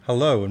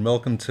Hello and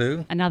welcome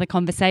to Another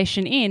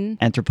conversation in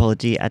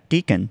Anthropology at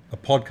Deakin, a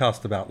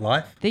podcast about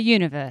life the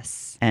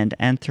universe. and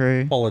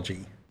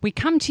Anthropology We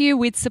come to you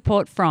with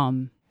support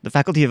from the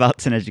Faculty of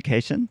Arts and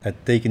Education,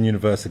 at Deakin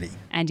University.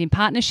 and in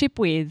partnership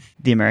with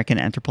the American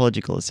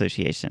Anthropological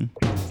Association.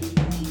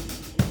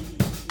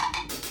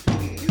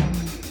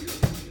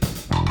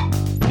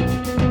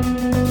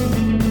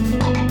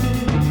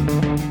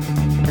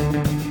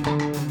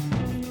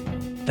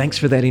 Thanks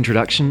for that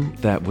introduction.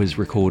 That was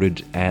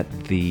recorded at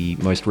the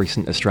most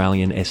recent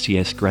Australian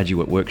STS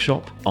graduate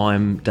workshop.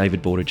 I'm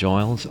David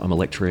Giles. I'm a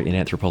lecturer in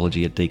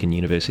anthropology at Deakin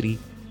University,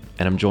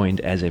 and I'm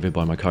joined as ever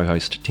by my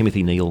co-host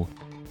Timothy Neale,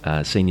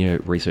 Senior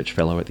Research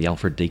Fellow at the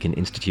Alfred Deakin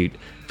Institute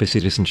for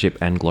Citizenship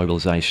and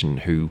Globalisation,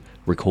 who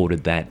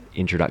recorded that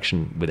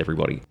introduction with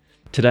everybody.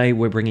 Today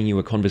we're bringing you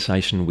a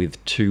conversation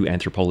with two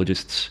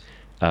anthropologists,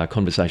 a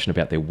conversation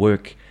about their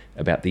work,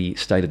 about the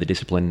state of the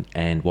discipline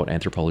and what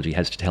anthropology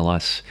has to tell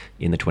us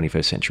in the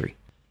 21st century.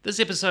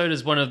 This episode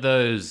is one of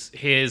those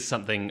here's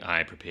something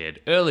I prepared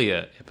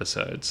earlier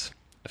episodes.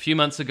 A few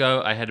months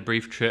ago, I had a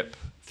brief trip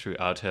through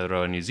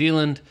Aotearoa New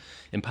Zealand,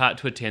 in part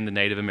to attend the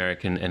Native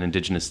American and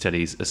Indigenous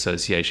Studies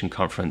Association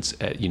conference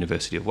at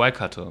University of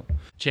Waikato.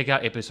 Check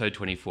out episode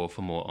 24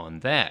 for more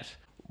on that.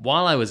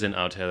 While I was in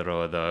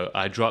Aotearoa, though,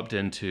 I dropped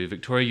into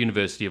Victoria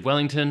University of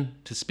Wellington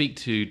to speak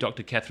to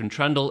Dr. Catherine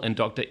Trundle and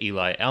Dr.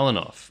 Eli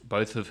Elinoff,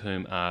 both of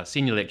whom are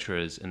senior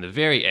lecturers in the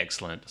very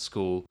excellent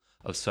School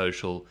of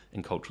Social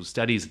and Cultural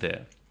Studies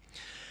there.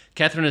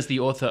 Catherine is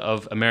the author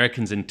of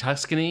Americans in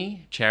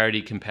Tuscany,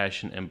 Charity,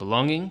 Compassion and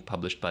Belonging,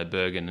 published by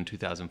Bergen in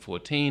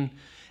 2014,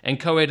 and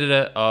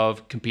co-editor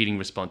of Competing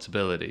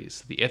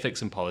Responsibilities, The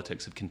Ethics and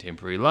Politics of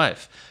Contemporary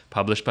Life,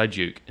 published by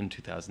Duke in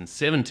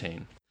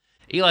 2017.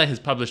 Eli has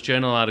published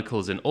journal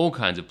articles in all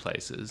kinds of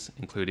places,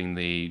 including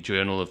the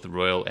Journal of the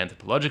Royal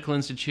Anthropological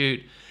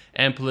Institute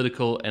and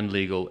Political and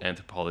Legal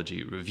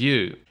Anthropology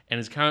Review, and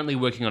is currently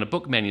working on a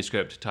book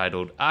manuscript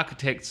titled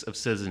Architects of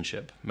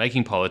Citizenship,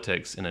 Making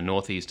Politics in a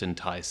Northeastern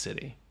Thai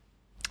City.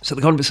 So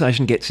the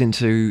conversation gets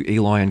into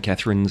Eli and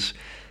Catherine's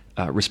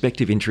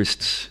respective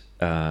interests.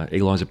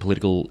 Eli's a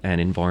political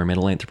and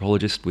environmental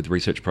anthropologist with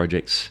research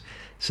projects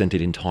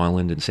centred in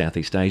Thailand and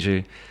Southeast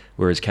Asia,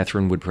 whereas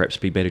Catherine would perhaps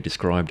be better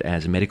described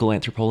as a medical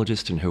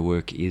anthropologist, and her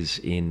work is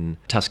in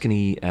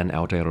Tuscany and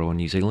Aotearoa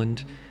New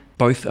Zealand.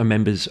 Both are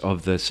members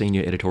of the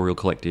Senior Editorial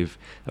Collective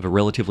of a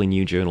relatively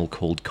new journal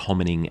called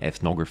Commoning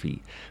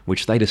Ethnography,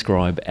 which they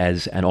describe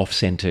as an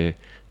off-centre,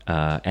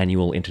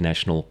 annual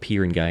international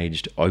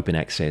peer-engaged,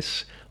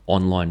 open-access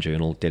online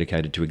journal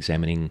dedicated to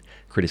examining,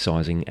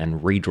 criticising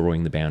and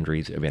redrawing the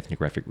boundaries of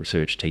ethnographic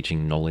research,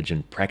 teaching, knowledge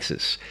and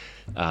praxis.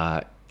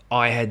 I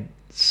had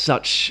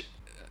such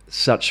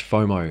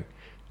FOMO,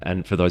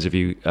 and for those of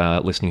you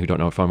listening who don't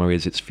know what FOMO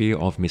is, it's fear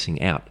of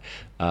missing out.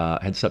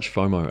 Had such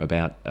FOMO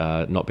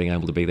about not being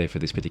able to be there for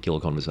this particular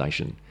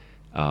conversation.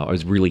 I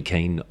was really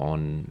keen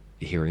on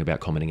hearing about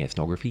Commoning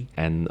Ethnography,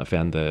 and I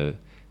found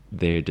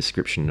their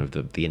description of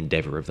the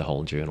endeavour of the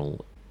whole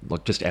journal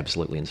like just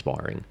absolutely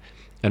inspiring.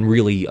 And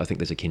really, I think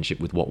there's a kinship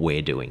with what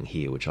we're doing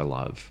here, which I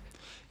love.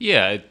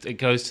 Yeah, it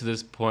goes to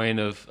this point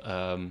of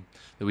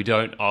that we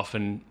don't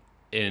often,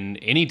 in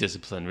any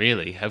discipline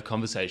really, have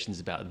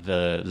conversations about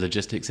the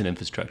logistics and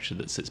infrastructure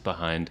that sits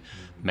behind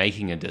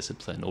making a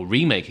discipline or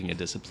remaking a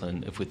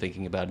discipline if we're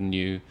thinking about a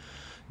new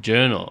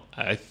journal.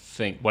 I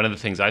think one of the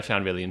things I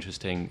found really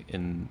interesting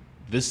in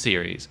this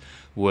series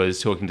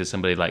was talking to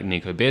somebody like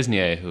Nico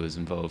Besnier, who was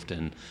involved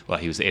in,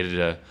 he was the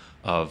editor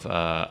of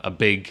a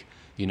big,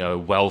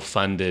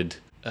 well-funded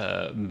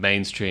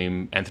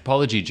mainstream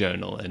anthropology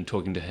journal, and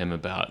talking to him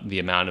about the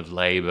amount of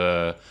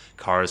labor,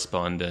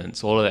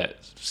 correspondence, all of that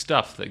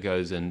stuff that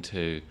goes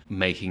into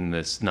making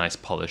this nice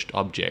polished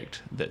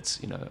object that's,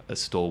 a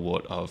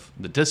stalwart of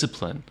the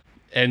discipline.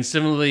 And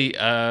similarly,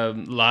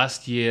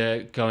 last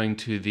year, going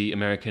to the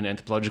American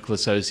Anthropological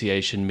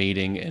Association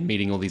meeting and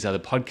meeting all these other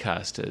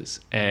podcasters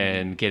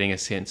and getting a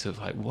sense of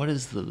what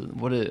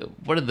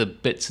are the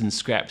bits and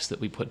scraps that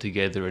we put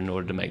together in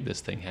order to make this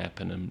thing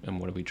happen,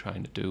 and what are we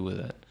trying to do with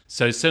it?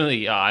 So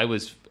certainly, I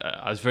was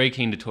very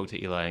keen to talk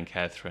to Eli and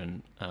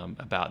Catherine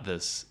about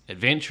this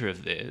adventure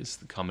of theirs,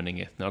 the Commoning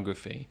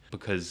Ethnography,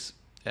 because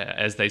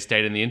as they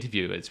stated in the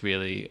interview, it's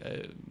really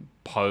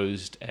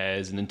posed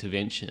as an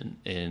intervention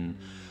in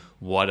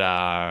what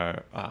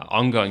are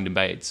ongoing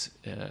debates,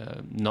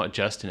 not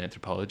just in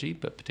anthropology,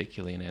 but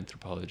particularly in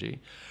anthropology,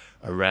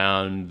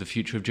 around the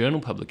future of journal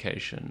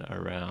publication,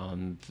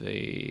 around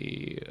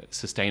the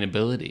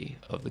sustainability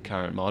of the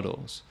current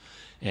models,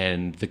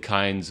 and the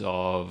kinds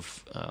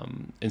of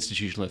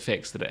institutional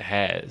effects that it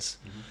has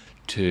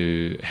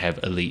to have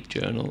elite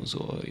journals,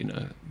 or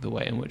the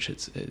way in which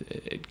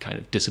it kind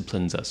of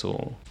disciplines us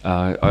all.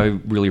 I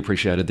really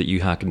appreciated that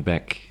you harkened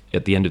back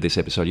at the end of this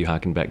episode. You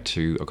harkened back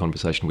to a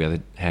conversation we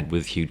had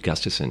with Hugh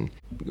Gustafson,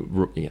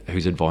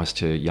 whose advice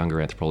to younger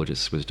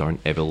anthropologists was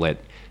don't ever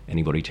let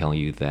anybody tell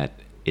you that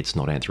it's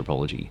not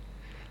anthropology.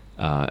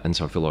 And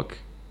so I feel like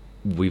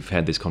we've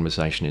had this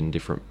conversation in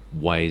different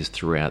ways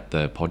throughout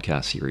the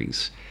podcast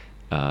series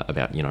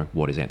about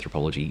what is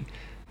anthropology.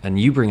 And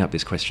you bring up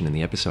this question in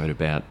the episode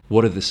about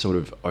what are the sort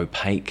of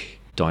opaque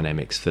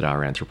dynamics that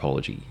are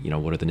anthropology? You know,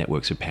 what are the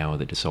networks of power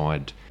that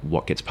decide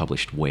what gets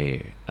published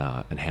where,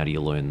 and how do you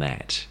learn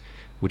that?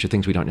 Which are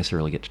things we don't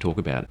necessarily get to talk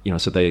about. You know,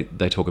 so they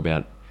talk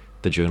about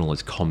the journal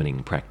as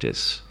commoning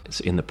practice. It's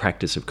in the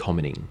practice of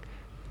commoning,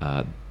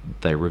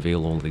 they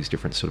reveal all these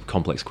different sort of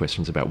complex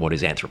questions about what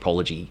is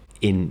anthropology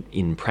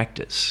in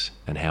practice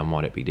and how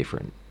might it be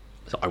different.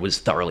 So I was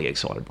thoroughly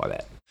excited by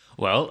that.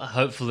 Well,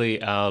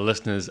 hopefully our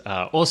listeners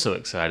are also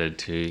excited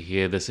to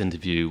hear this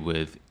interview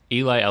with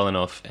Eli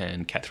Elinoff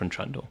and Catherine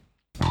Trundle.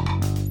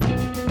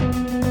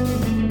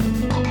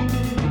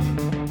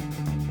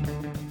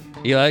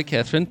 Eli,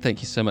 Catherine,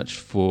 thank you so much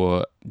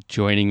for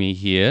joining me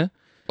here,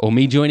 or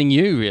me joining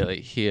you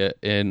really, here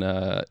in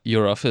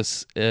your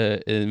office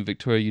in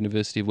Victoria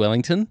University of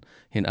Wellington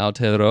in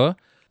Aotearoa.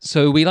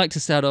 So we like to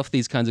start off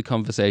these kinds of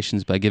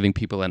conversations by giving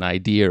people an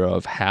idea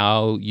of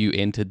how you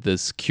entered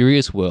this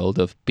curious world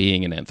of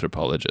being an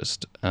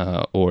anthropologist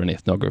or an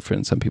ethnographer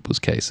in some people's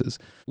cases.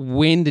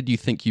 When did you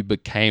think you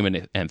became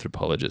an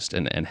anthropologist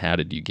and how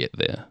did you get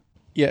there?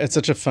 Yeah, it's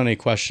such a funny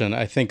question.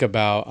 I think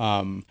about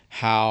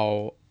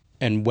how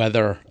and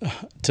whether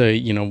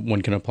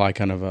one can apply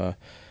kind of a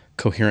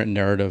coherent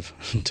narrative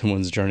to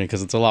one's journey,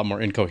 because it's a lot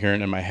more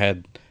incoherent in my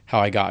head how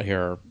I got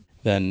here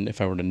than if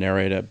I were to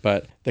narrate it.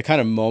 But the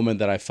kind of moment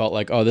that I felt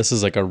like, oh, this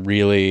is like a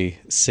really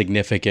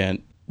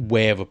significant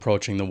way of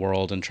approaching the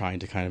world and trying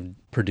to kind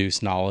of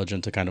produce knowledge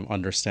and to kind of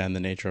understand the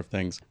nature of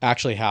things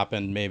actually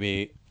happened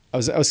maybe. I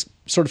was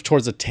sort of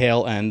towards the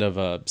tail end of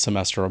a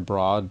semester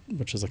abroad,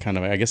 which is a kind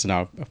of, I guess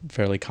now a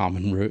fairly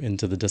common route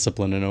into the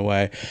discipline in a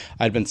way.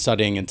 I'd been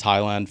studying in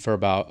Thailand for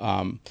about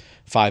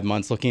 5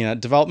 months, looking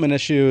at development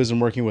issues and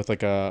working with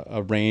like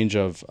a range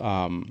of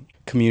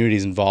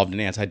communities involved in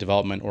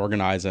anti-development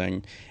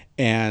organizing.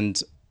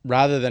 And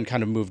rather than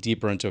kind of move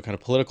deeper into a kind of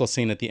political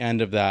scene at the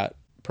end of that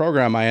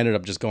program, I ended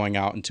up just going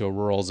out into a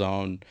rural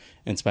zone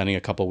and spending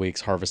a couple of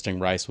weeks harvesting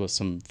rice with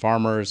some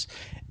farmers.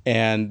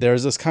 And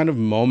there's this kind of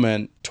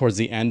moment towards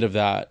the end of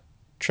that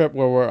trip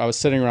where I was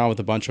sitting around with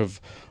a bunch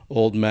of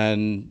old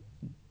men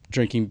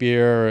drinking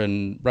beer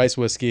and rice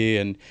whiskey,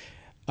 and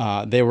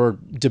they were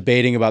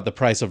debating about the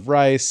price of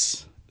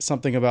rice,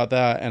 something about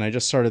that. And I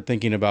just started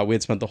thinking about, we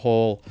had spent the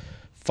whole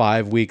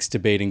 5 weeks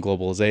debating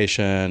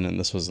globalization, and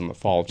this was in the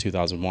fall of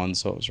 2001,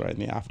 so it was right in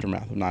the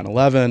aftermath of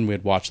 9/11. We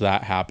had watched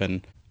that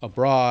happen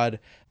abroad,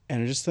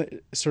 and it just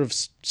sort of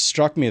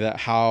struck me that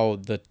how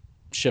the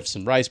shifts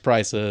in rice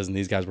prices, and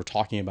these guys were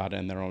talking about it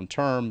in their own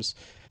terms,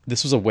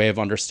 this was a way of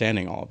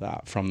understanding all of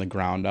that from the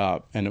ground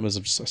up, and it was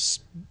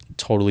just a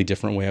totally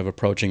different way of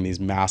approaching these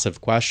massive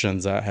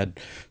questions that had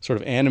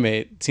sort of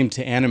seemed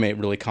to animate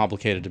really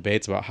complicated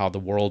debates about how the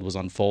world was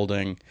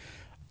unfolding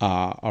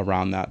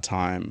around that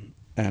time.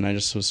 And I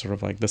just was sort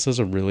of like, this is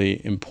a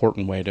really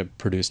important way to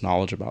produce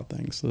knowledge about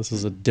things. So this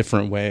is a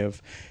different way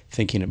of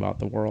thinking about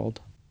the world.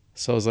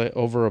 So it was like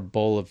over a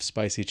bowl of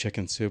spicy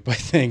chicken soup, I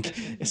think,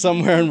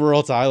 somewhere in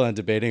rural Thailand,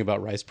 debating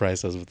about rice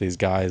prices with these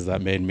guys,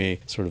 that made me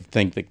sort of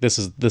think that this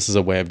is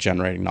a way of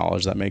generating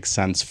knowledge that makes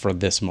sense for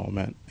this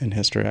moment in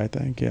history, I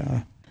think,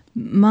 yeah.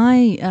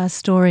 My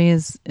story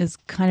is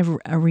kind of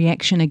a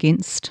reaction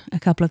against a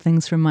couple of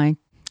things from my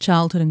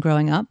childhood and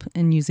growing up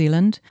in New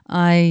Zealand.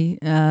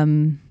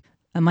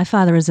 My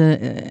father is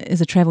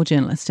a travel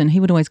journalist, and he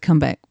would always come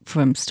back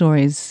from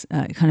stories,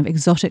 kind of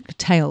exotic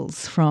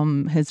tales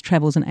from his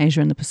travels in Asia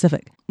and the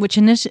Pacific, which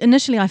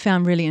initially I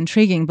found really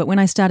intriguing. But when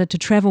I started to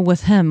travel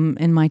with him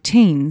in my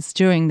teens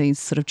during these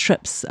sort of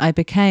trips, I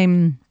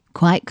became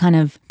quite kind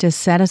of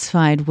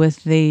dissatisfied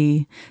with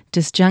the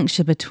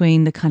disjuncture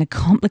between the kind of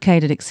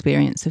complicated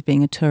experience of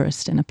being a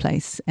tourist in a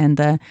place and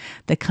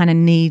the kind of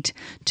need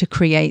to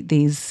create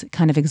these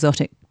kind of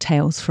exotic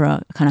tales for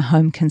a kind of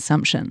home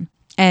consumption.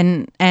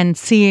 And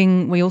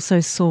we also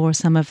saw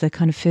some of the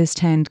kind of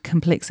first-hand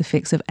complex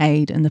effects of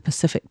aid in the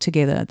Pacific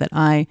together that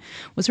I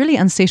was really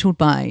unsettled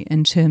by,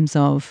 in terms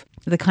of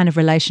the kind of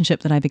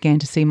relationship that I began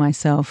to see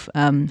myself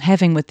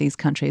having with these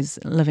countries,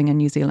 living in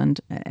New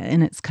Zealand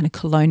in its kind of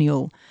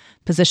colonial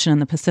position in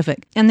the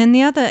Pacific. And then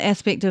the other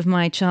aspect of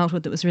my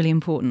childhood that was really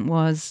important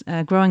was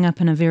growing up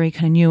in a very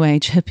kind of new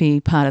age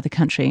hippie part of the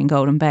country in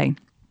Golden Bay,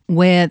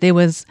 where there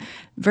was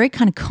very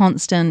kind of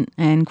constant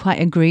and quite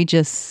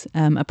egregious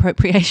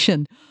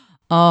appropriation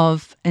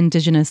of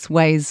Indigenous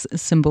ways,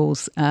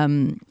 symbols,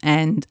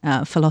 and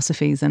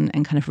philosophies and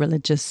kind of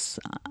religious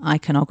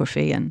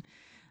iconography. And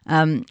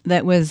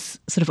that was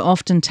sort of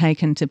often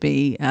taken to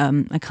be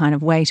a kind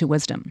of way to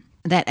wisdom.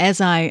 That as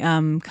I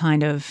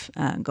kind of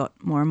got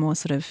more and more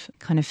sort of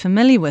kind of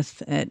familiar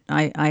with it,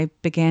 I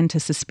began to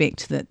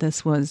suspect that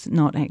this was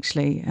not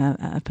actually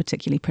a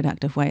particularly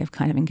productive way of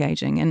kind of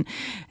engaging.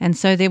 And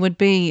so there would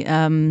be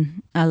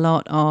a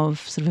lot of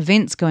sort of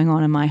events going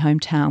on in my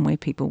hometown where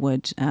people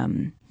would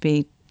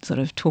be sort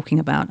of talking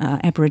about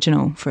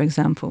Aboriginal, for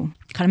example,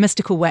 kind of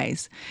mystical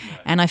ways.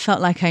 And I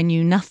felt like I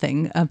knew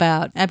nothing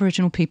about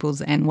Aboriginal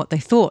peoples and what they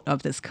thought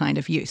of this kind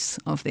of use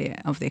of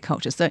their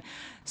culture.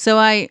 So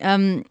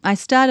I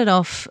started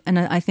off,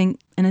 I think,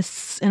 in a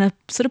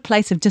sort of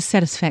place of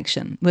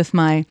dissatisfaction with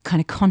my kind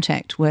of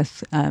contact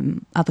with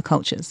other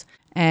cultures.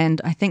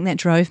 And I think that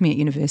drove me at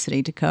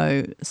university to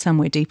go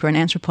somewhere deeper, and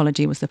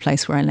anthropology was the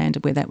place where I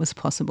landed where that was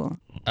possible.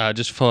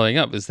 Just following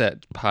up, is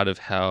that part of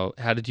how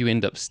did you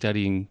end up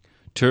studying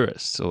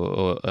tourists,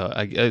 or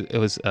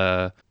is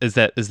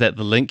that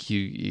the link?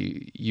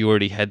 You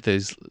already had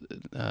those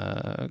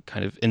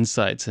kind of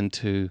insights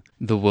into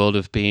the world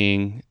of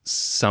being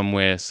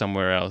somewhere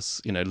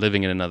else,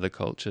 living in another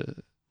culture.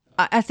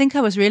 I think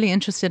I was really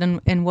interested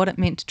in what it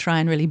meant to try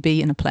and really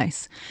be in a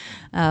place.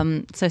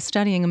 So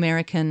studying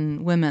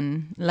American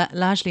women,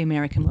 largely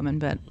American women,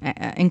 but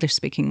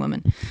English-speaking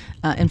women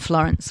in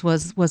Florence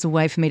was a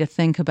way for me to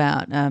think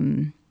about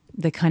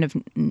the kind of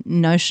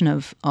notion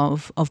of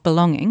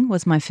belonging.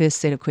 Was my first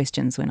set of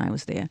questions when I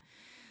was there.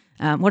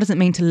 What does it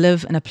mean to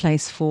live in a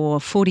place for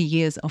 40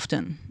 years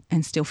often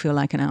and still feel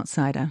like an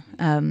outsider?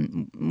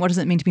 What does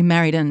it mean to be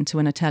married into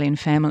an Italian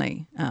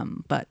family,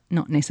 but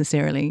not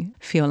necessarily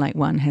feel like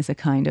one has a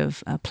kind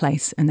of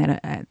place in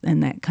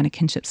that kind of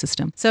kinship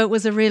system? So it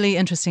was a really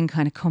interesting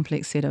kind of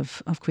complex set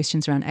of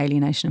questions around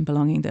alienation and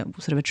belonging that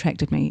sort of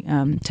attracted me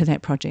to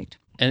that project.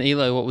 And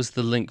Eli, what was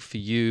the link for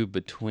you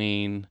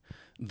between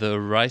the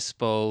rice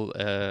bowl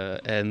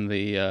and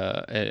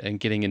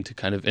getting into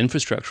kind of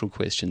infrastructural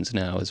questions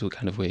now, is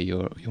kind of where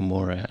you're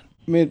more at?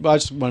 I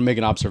just want to make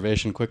an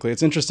observation quickly.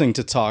 It's interesting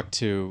to talk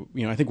to,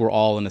 I think we're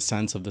all in a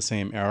sense of the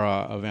same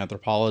era of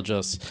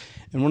anthropologists.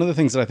 And one of the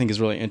things that I think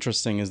is really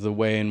interesting is the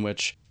way in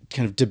which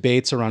kind of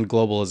debates around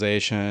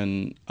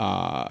globalization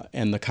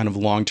and the kind of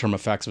long-term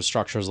effects of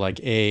structures like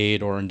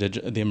aid or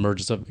the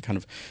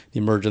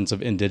emergence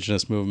of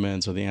indigenous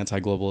movements or the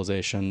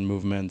anti-globalization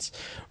movements.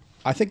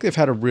 I think they've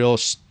had a real,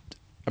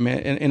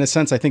 in a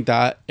sense, I think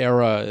that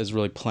era is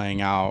really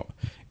playing out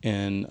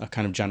in a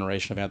kind of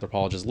generation of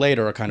anthropologists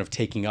later, a kind of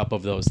taking up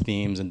of those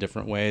themes in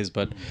different ways.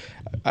 But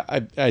I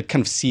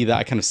kind of see that,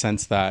 I kind of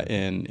sense that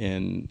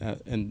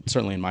in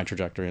certainly in my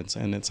trajectory,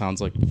 and it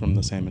sounds like from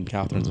the same in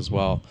Catherine's as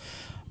well.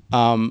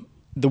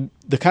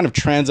 The kind of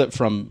transit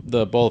from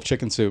the bowl of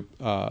chicken soup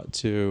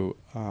to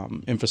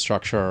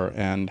infrastructure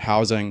and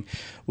housing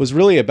was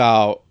really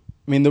about,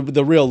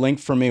 the real link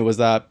for me was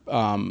that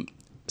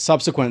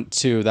subsequent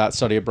to that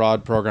study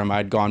abroad program,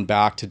 I'd gone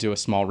back to do a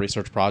small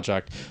research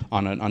project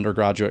on an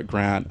undergraduate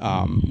grant,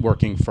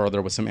 working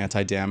further with some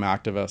anti-dam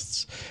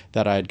activists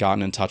that I had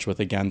gotten in touch with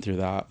again through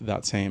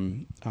that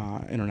same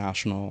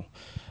international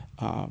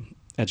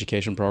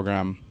education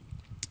program.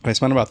 I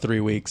spent about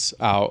 3 weeks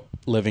out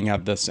living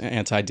at this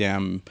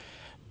anti-dam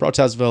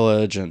protest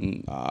village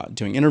and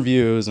doing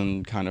interviews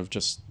and kind of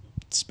just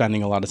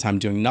spending a lot of time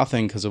doing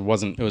nothing because it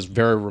was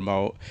very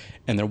remote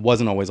and there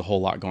wasn't always a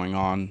whole lot going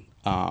on.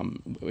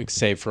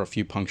 Save for a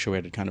few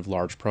punctuated kind of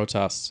large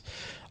protests.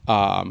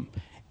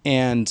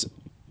 And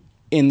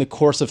in the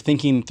course of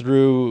thinking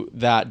through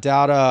that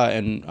data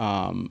and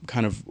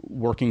kind of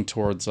working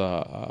towards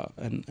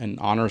an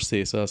honors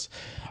thesis,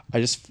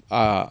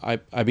 I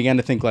began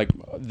to think like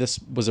this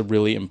was a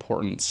really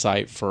important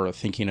site for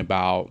thinking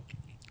about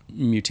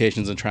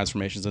mutations and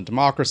transformations in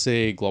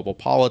democracy, global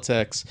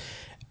politics,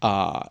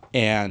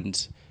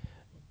 and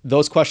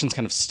those questions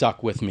kind of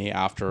stuck with me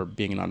after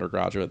being an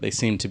undergraduate. They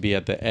seemed to be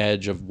at the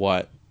edge of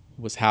what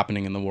was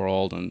happening in the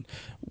world, and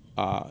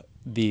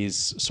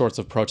these sorts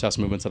of protest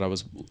movements that I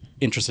was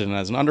interested in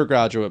as an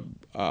undergraduate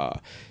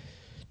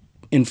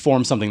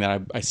informed something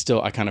that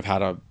I kind of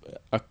had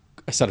a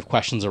set of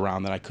questions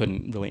around that I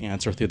couldn't really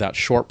answer through that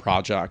short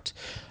project.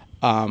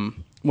 When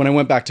I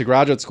went back to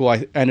graduate school,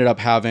 I ended up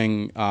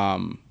having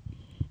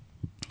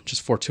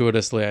just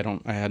fortuitously,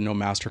 I had no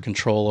master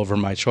control over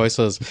my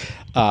choices.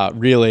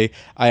 Really,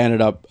 I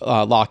ended up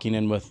locking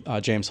in with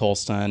James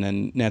Holston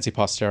and Nancy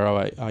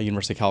Postero at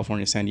University of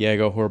California, San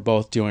Diego, who are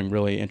both doing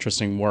really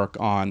interesting work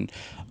on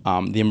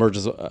the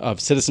emergence of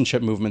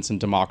citizenship movements and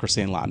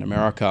democracy in Latin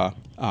America.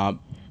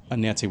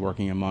 Nancy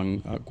working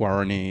among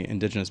Guarani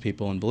indigenous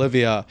people in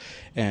Bolivia,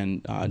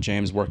 and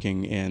James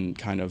working in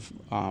kind of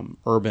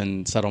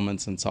urban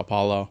settlements in Sao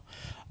Paulo.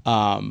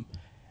 And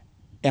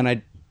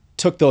I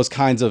took those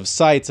kinds of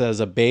sites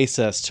as a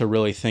basis to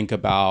really think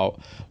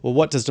about, well,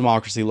 what does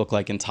democracy look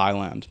like in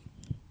Thailand?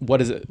 What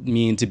does it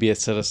mean to be a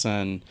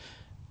citizen?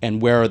 And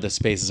where are the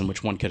spaces in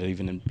which one could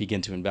even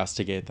begin to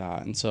investigate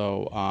that? And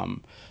so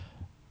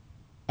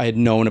I had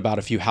known about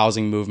a few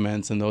housing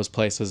movements, and those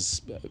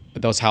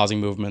housing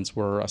movements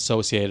were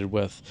associated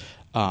with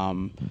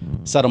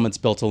settlements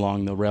built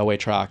along the railway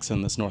tracks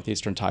in this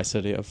northeastern Thai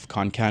city of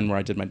Khon Kaen, where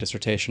I did my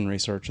dissertation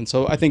research. And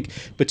so I think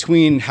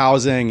between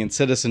housing and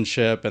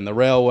citizenship and the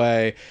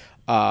railway,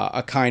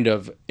 a kind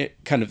of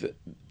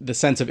the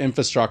sense of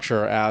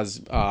infrastructure,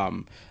 as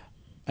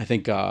I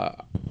think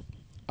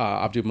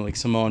Abdul Malik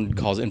Simone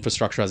calls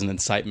infrastructure as an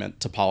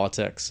incitement to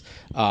politics.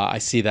 I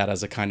see that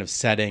as a kind of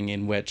setting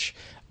in which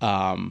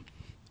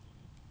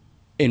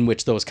in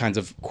which those kinds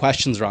of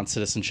questions around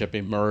citizenship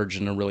emerge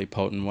in a really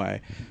potent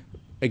way.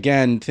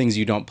 Again, things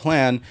you don't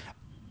plan.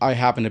 I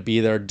happen to be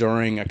there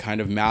during a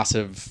kind of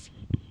massive,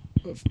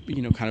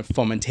 kind of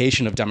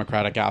fomentation of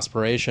democratic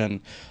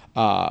aspiration,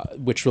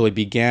 which really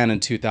began in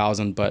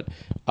 2000, but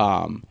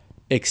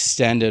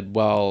extended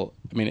well.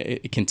 I mean,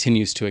 it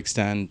continues to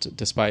extend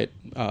despite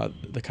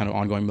the kind of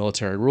ongoing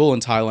military rule in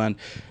Thailand.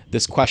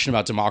 This question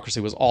about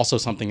democracy was also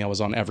something that was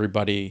on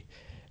everybody's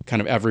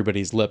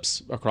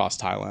lips across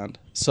Thailand.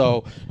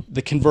 So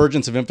the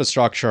convergence of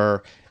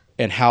infrastructure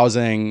and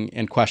housing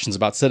and questions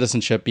about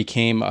citizenship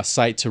became a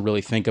site to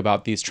really think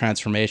about these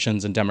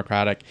transformations in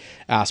democratic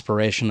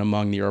aspiration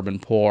among the urban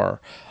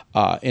poor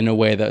in a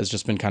way that has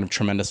just been kind of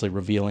tremendously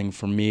revealing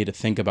for me to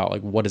think about,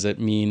 like, what does it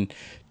mean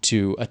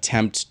to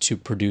attempt to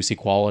produce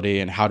equality,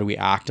 and how do we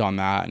act on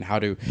that, and how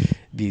do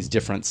these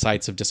different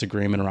sites of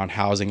disagreement around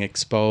housing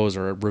expose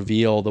or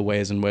reveal the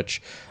ways in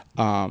which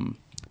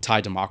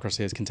Thai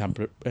democracy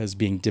is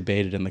being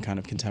debated in the kind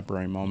of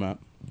contemporary moment.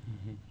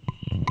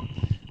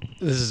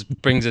 This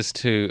brings us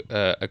to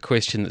a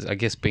question that's, I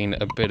guess, been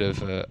a bit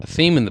of a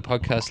theme in the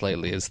podcast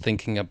lately, is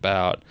thinking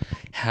about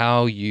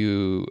how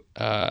you,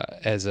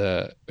 as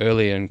a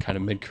early and kind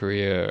of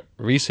mid-career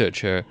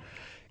researcher,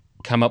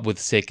 come up with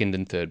second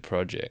and third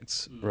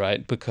projects,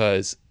 right?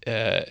 Because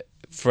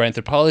for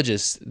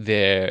anthropologists,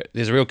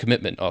 there's a real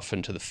commitment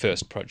often to the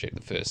first project,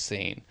 the first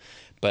scene.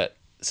 But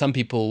some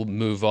people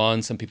move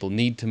on, some people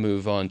need to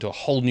move on to a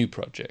whole new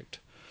project.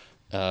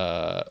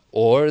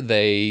 Or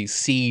they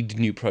seed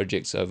new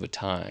projects over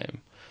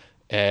time.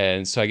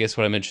 And so I guess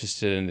what I'm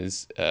interested in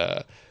is,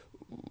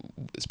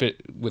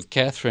 with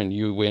Catherine,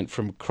 you went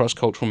from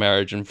cross-cultural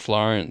marriage in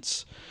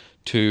Florence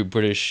to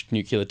British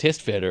nuclear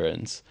test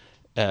veterans.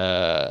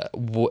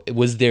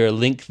 Was there a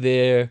link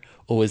there,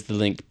 or was the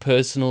link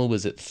personal?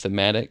 Was it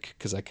thematic?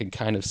 Because I could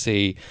kind of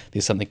see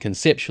there's something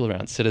conceptual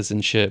around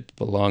citizenship,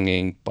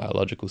 belonging,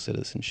 biological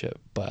citizenship,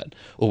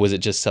 or was it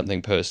just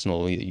something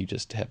personal that you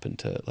just happened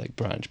to like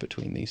branch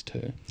between these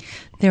two?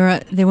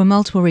 There were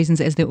multiple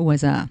reasons, as there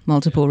always are,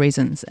 multiple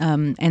reasons,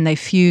 and they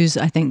fuse,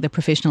 I think, the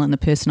professional and the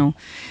personal.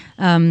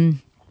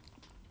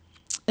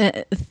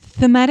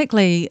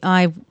 Thematically,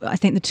 I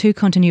think the two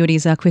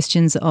continuities are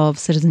questions of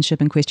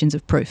citizenship and questions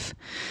of proof.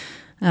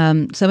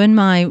 So in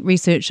my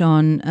research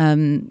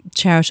on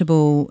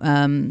charitable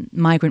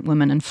migrant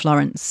women in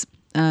Florence,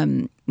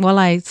 while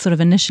I sort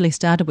of initially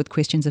started with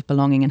questions of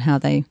belonging and how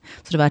they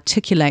sort of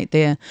articulate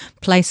their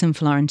place in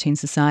Florentine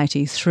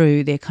society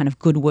through their kind of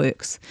good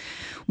works,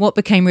 what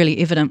became really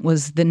evident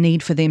was the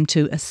need for them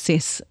to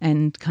assess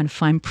and kind of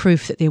find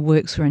proof that their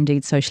works were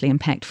indeed socially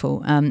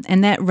impactful.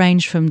 And that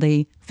ranged from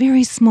the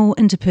very small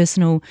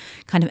interpersonal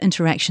kind of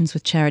interactions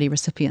with charity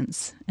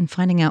recipients and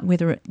finding out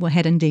whether it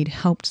had indeed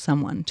helped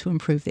someone to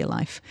improve their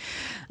life,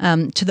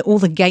 to all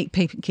the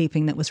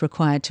gatekeeping that was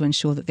required to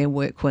ensure that their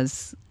work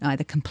was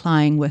either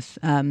complying with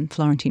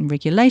Florentine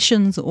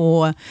regulations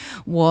or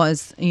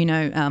was,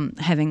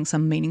 having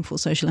some meaningful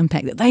social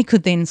impact that they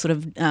could then sort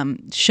of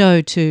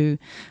show to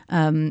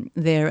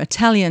their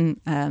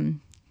Italian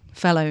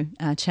fellow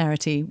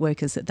charity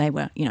workers that they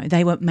were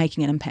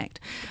making an impact,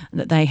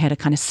 that they had a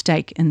kind of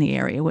stake in the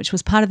area, which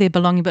was part of their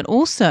belonging. But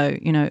also,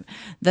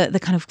 the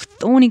kind of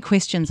thorny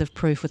questions of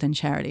proof within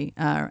charity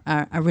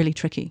are really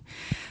tricky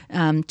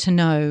to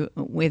know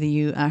whether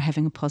you are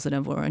having a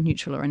positive or a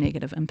neutral or a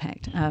negative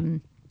impact.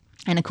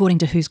 And according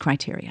to whose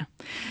criteria.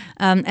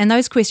 And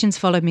those questions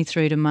followed me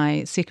through to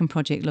my second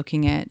project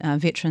looking at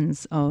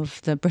veterans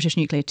of the British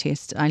nuclear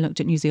test. I looked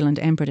at New Zealand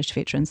and British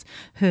veterans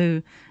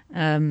who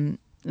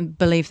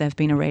believe they've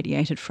been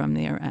irradiated from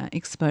their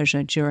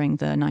exposure during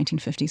the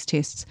 1950s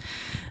tests.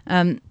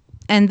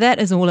 And that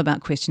is all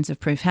about questions of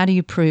proof. How do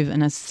you prove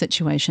in a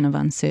situation of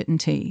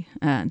uncertainty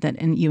that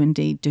you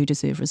indeed do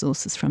deserve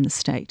resources from the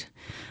state?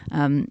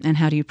 And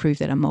how do you prove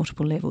that on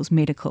multiple levels,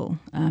 medical,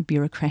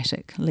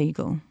 bureaucratic,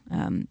 legal,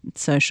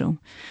 social?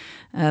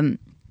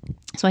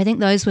 So I think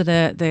those were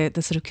the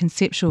sort of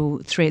conceptual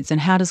threads.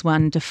 And how does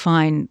one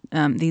define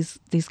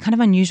these kind of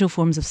unusual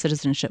forms of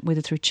citizenship,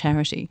 whether through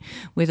charity,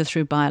 whether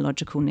through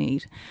biological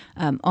need,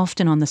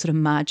 often on the sort of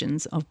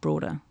margins of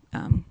broader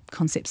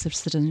concepts of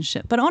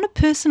citizenship. But on a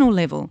personal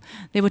level,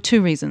 there were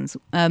two reasons.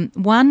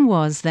 One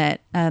was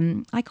that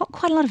I got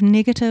quite a lot of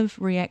negative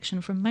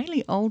reaction from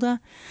mainly older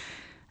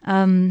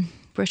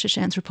British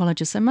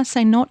anthropologists. I must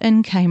say, not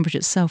in Cambridge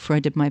itself, where I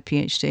did my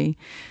PhD.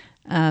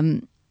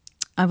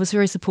 I was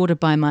very supported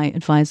by my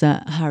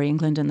advisor, Hari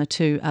England, and the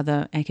two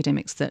other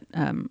academics that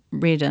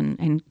read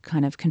and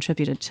kind of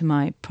contributed to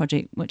my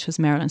project, which was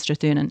Marilyn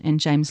Strathern and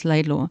James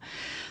Laidlaw.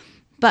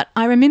 But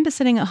I remember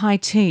sitting at high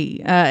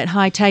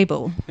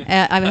table.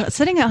 I was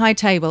sitting at high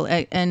table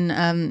at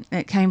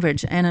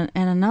Cambridge, and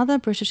another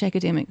British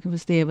academic who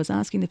was there was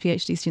asking the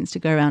PhD students to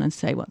go around and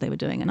say what they were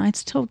doing. And I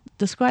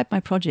described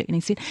my project, and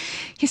he said,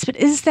 "Yes, but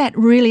is that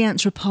really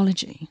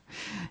anthropology?"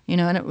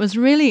 And it was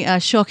really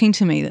shocking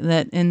to me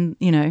that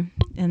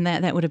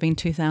that would have been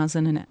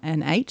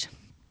 2008.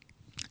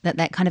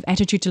 That kind of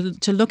attitude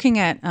to looking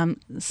at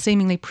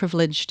seemingly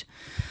privileged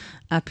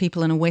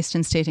people in a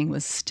Western setting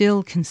was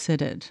still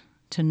considered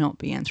to not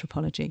be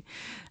anthropology.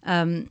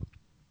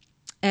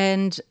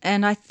 And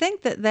I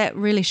think that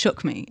really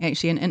shook me,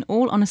 actually, in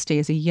all honesty,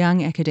 as a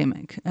young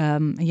academic, a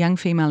young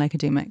female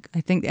academic.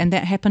 I think, and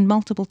that happened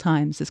multiple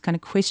times, this kind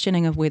of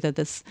questioning of whether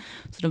this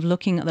sort of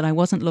looking, that I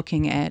wasn't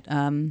looking at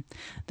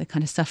the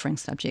kind of suffering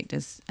subject,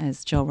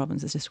 as Joel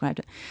Robbins has described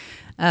it,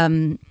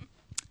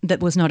 that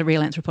was not a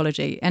real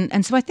anthropology.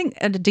 And so I think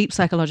at a deep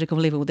psychological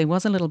level, there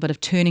was a little bit of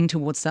turning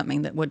towards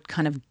something that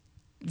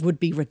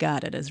would be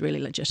regarded as really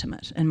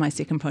legitimate in my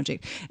second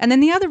project. And then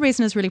the other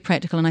reason is really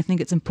practical, and I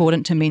think it's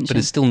important to mention. But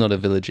it's still not a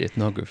village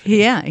ethnography.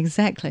 Yeah,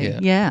 exactly.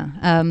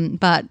 Yeah.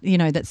 But,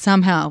 that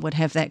somehow would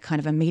have that kind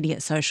of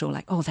immediate social,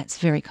 like, oh, that's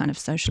very kind of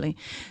socially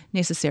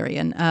necessary.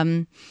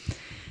 And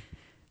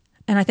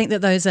I think that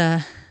those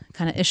are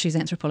kind of issues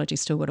anthropology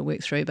still got to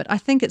work through. But I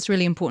think it's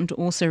really important to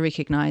also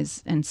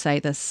recognise and say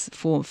this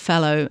for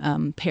fellow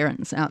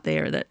parents out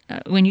there, that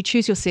when you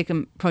choose your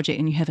second project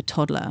and you have a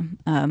toddler,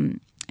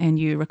 and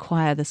you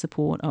require the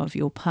support of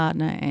your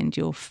partner and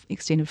your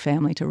extended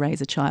family to raise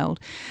a child,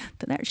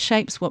 that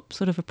shapes what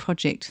sort of a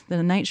project,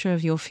 the nature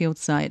of your field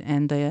site,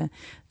 and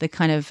the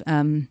kind of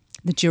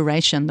the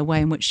duration, the way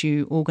in which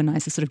you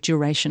organise the sort of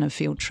duration of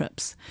field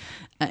trips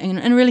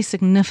in really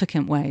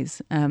significant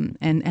ways.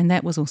 And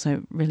that was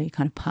also really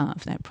kind of part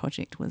of that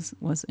project,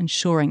 was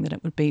ensuring that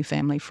it would be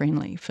family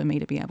friendly for me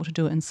to be able to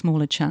do it in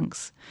smaller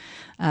chunks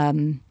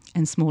and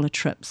smaller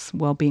trips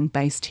while being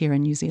based here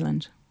in New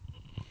Zealand.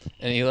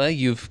 And Eli,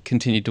 you've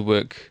continued to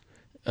work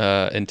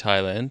in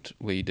Thailand,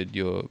 where you did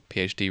your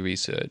PhD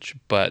research.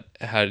 But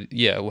how do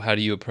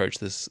you approach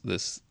this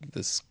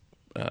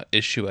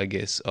issue, I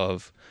guess,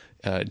 of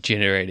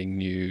generating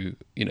new,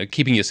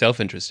 keeping yourself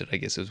interested, I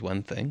guess, is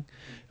one thing,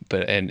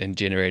 but and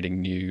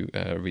generating new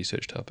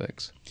research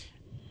topics?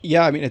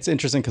 Yeah, I mean, it's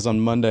interesting because on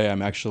Monday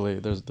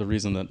there's the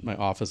reason that my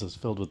office is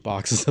filled with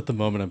boxes at the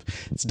moment.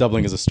 It's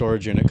doubling as a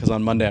storage unit because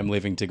on Monday I'm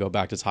leaving to go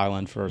back to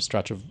Thailand for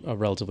a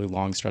relatively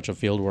long stretch of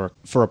field work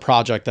for a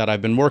project that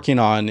I've been working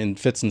on in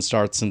fits and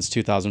starts since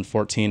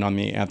 2014 on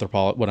the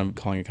what I'm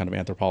calling a kind of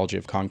anthropology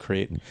of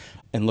concrete,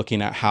 and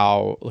looking at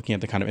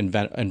the kind of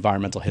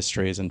environmental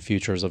histories and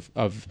futures of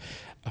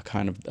a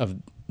kind of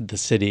the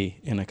city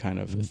in a kind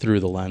of through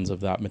the lens of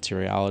that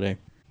materiality.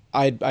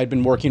 I'd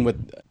been working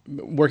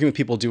with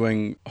people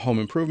doing home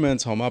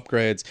improvements, home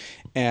upgrades,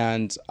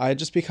 and I had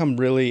just become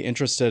really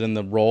interested in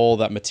the role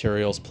that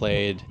materials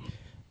played.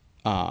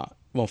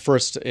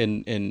 First,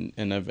 and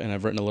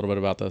I've written a little bit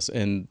about this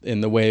in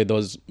the way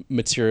those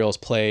materials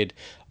played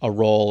a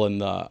role in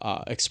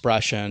the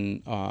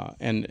expression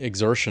and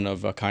exertion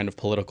of a kind of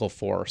political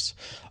force,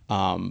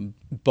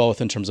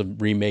 both in terms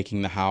of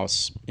remaking the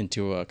house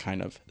into a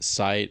kind of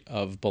site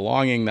of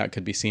belonging that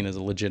could be seen as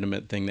a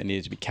legitimate thing that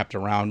needed to be kept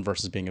around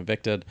versus being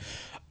evicted,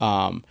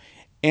 and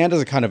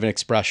as a kind of an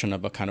expression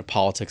of a kind of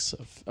politics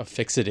of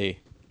fixity,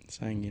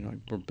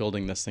 saying, we're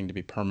building this thing to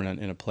be permanent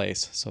in a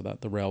place so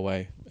that the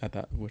railway,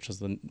 which is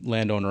the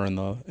landowner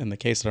in the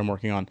case that I'm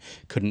working on,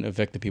 couldn't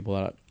evict the people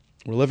that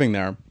were living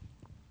there.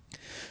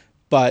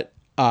 But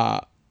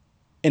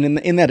and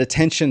in that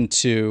attention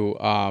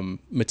to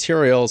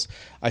materials,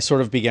 I sort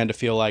of began to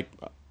feel like,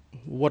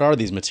 what are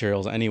these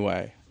materials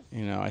anyway?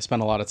 I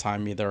spent a lot of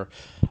time either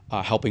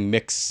helping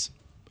mix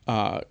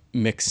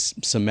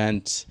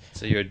cement.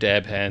 So you're a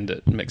dab hand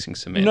at mixing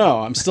cement? No,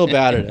 I'm still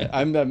bad at it.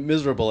 I'm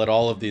miserable at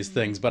all of these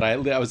things, but I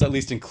was at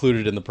least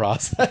included in the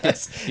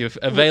process. You're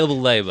available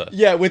labor.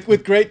 Yeah,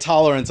 with great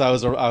tolerance, I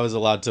was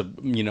allowed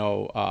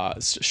to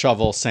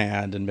shovel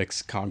sand and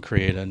mix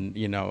concrete and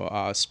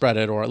spread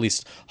it, or at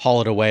least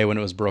haul it away when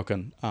it was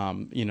broken.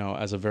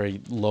 As a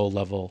very low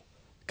level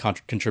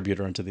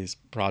contributor into these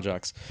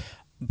projects,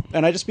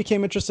 and I just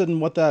became interested in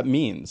what that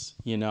means.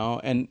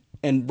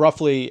 And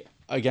roughly,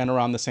 again,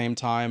 around the same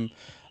time,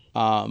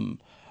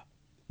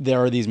 there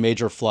are these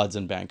major floods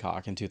in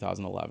Bangkok in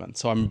 2011.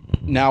 So I'm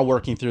now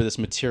working through this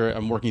material.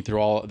 I'm working through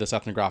all this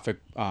ethnographic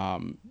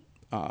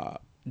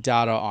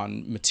data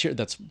on material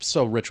that's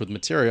so rich with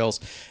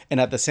materials.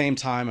 And at the same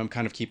time, I'm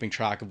kind of keeping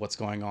track of what's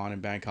going on in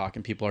Bangkok.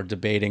 And people are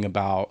debating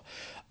about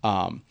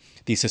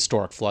these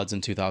historic floods in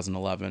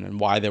 2011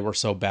 and why they were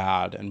so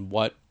bad and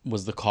what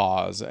was the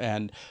cause.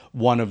 And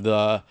one of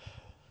the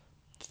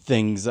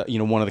things that,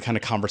 one of the kind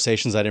of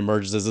conversations that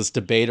emerges is this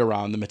debate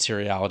around the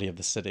materiality of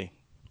the city.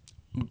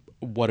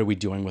 What are we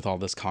doing with all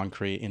this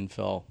concrete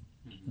infill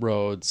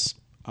roads?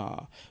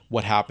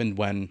 What happened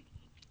when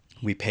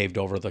we paved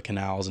over the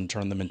canals and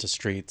turned them into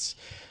streets?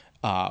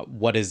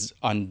 What does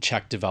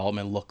unchecked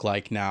development look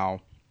like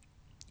now?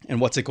 And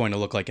what's it going to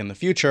look like in the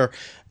future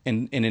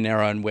in an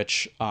era in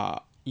which,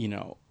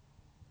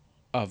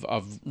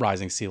 of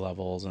rising sea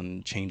levels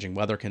and changing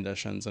weather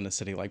conditions in a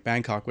city like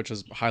Bangkok, which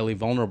is highly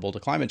vulnerable to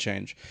climate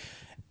change.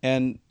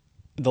 And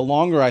the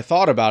longer I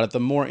thought about it, the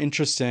more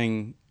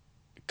interesting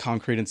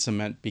concrete and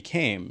cement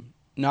became,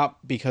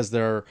 not because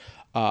they're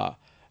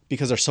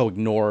so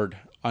ignored,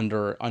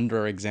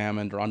 under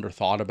examined or under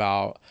thought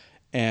about,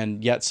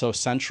 and yet so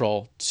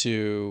central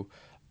to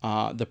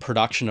the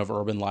production of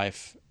urban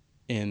life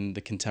in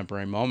the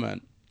contemporary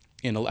moment.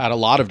 at a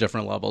lot of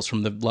different levels,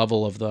 from the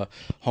level of the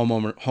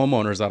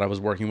homeowners that I was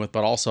working with,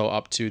 but also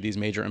up to these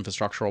major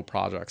infrastructural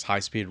projects,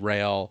 high-speed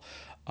rail,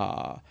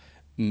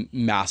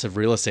 massive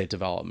real estate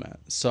development.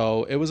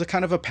 So it was a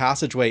kind of a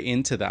passageway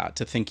into that,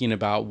 to thinking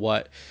about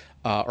what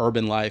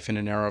urban life in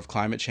an era of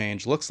climate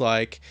change looks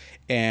like,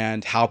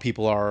 and how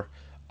people are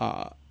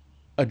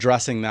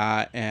addressing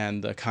that,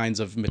 and the kinds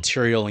of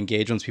material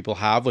engagements people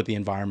have with the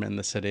environment in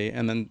the city.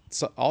 And then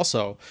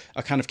also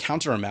a kind of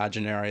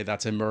counter-imaginary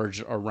that's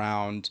emerged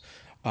around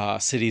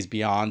cities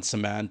beyond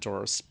cement,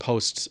 or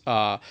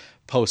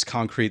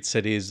post-concrete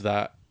cities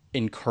that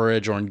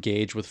encourage or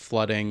engage with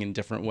flooding in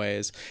different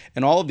ways.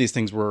 And all of these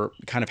things were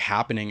kind of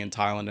happening in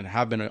Thailand and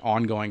have been an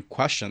ongoing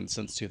question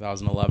since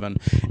 2011.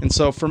 And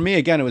so for me,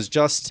 again, it was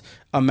just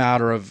a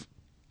matter of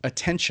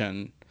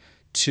attention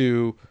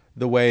to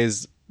the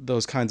ways the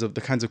kinds of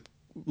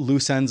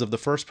loose ends of the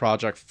first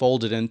project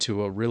folded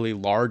into a really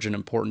large and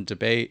important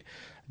debate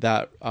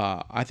that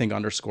I think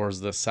underscores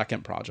the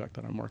second project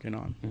that I'm working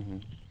on. Mm-hmm.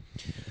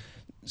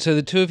 So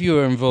the two of you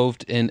are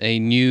involved in a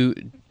new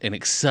and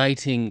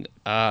exciting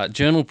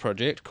journal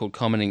project called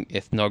Commoning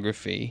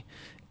Ethnography.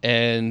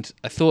 And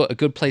I thought a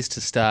good place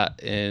to start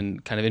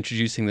in kind of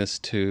introducing this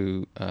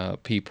to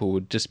people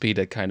would just be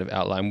to kind of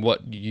outline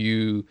what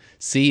you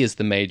see as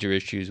the major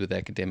issues with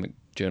academic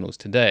journals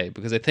today.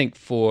 Because I think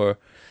for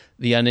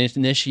the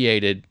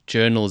uninitiated,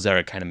 journals are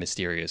a kind of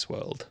mysterious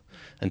world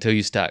until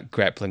you start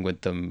grappling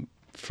with them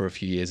for a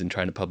few years and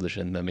trying to publish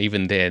in them.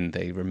 Even then,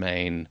 they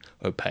remain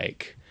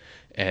opaque.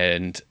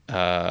 And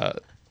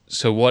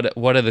so what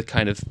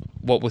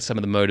were some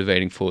of the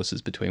motivating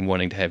forces between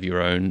wanting to have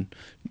your own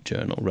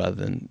journal rather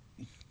than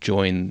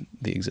join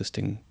the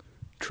existing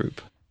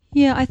troupe?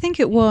 Yeah, I think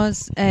it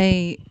was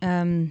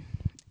an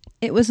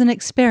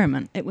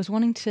experiment. It was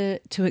wanting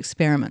to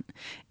experiment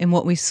in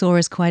what we saw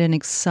as quite an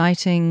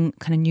exciting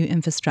kind of new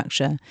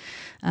infrastructure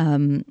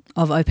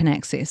of open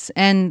access.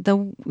 And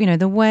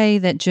the way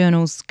that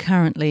journals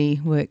currently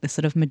work, the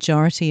sort of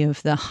majority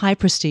of the high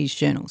prestige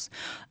journals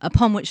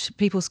upon which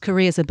people's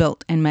careers are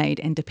built and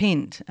made and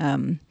depend,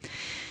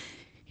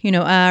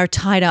 are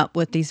tied up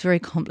with these very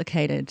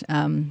complicated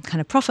kind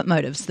of profit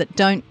motives that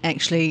don't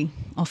actually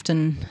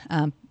often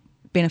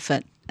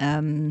benefit.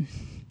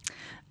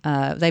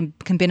 They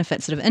can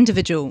benefit sort of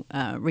individual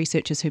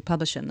researchers who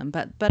publish in them,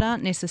 but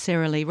aren't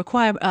necessarily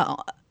require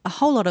a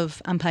whole lot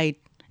of unpaid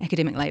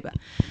academic labour.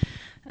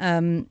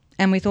 And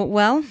we thought,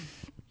 well,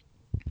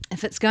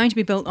 if it's going to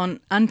be built on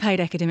unpaid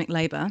academic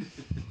labour,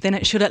 then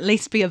it should at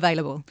least be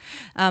available.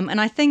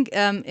 And I think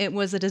it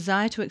was a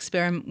desire to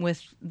experiment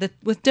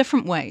with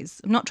different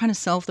ways. I'm not trying to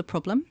solve the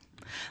problem,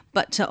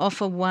 but to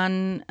offer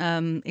one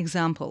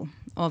example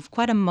of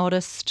quite a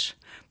modest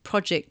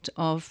project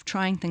of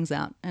trying things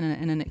out in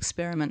an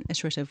experiment,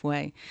 iterative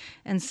way.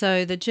 And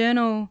so the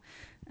journal,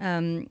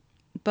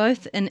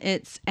 both in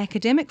its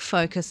academic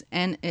focus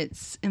and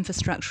its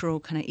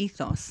infrastructural kind of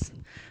ethos,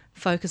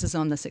 focuses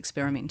on this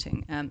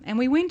experimenting. And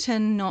we went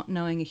in not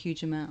knowing a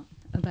huge amount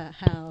about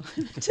how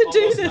to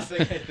do this.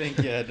 Nothing, I think,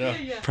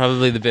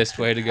 Probably the best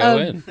way to go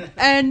in.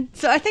 And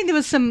so I think there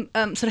was some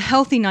sort of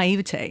healthy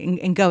naivete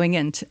in going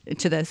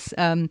into this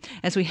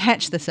as we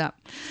hatched this up,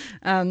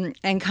 and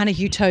kind of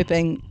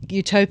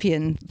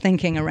utopian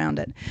thinking around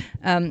it,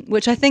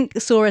 which I think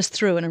saw us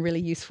through in a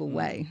really useful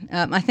way.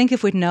 I think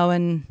if we'd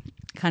known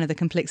kind of the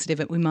complexity of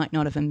it, we might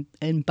not have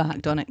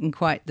embarked on it in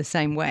quite the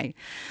same way.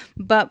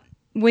 But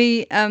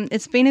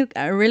it's been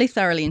a really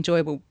thoroughly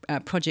enjoyable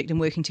project in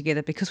working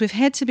together, because we've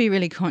had to be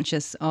really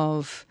conscious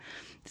of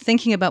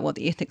thinking about what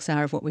the ethics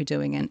are of what we're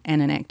doing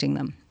and enacting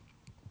them,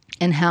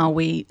 and how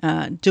we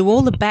do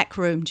all the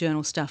backroom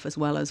journal stuff as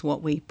well as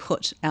what we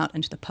put out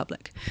into the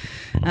public.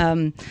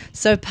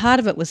 So part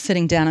of it was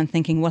sitting down and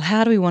thinking, well,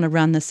 how do we want to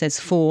run this as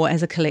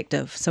a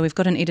collective? So we've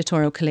got an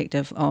editorial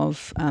collective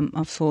of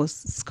 4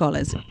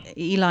 scholars,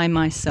 Eli,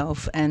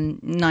 myself,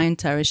 and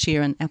Nyantara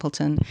Sheeran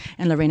Appleton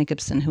and Lorena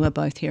Gibson, who are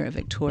both here at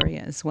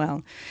Victoria as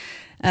well.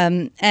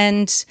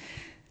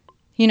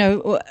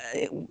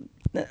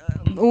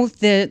 All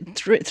the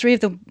three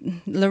of the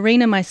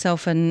Lorena,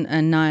 myself, and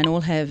Nyan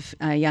all have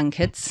young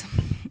kids,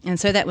 and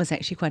so that was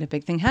actually quite a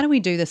big thing. How do we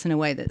do this in a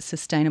way that's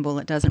sustainable,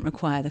 that doesn't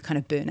require the kind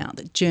of burnout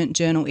that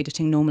journal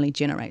editing normally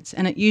generates?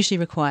 And it usually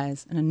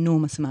requires an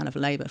enormous amount of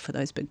labour for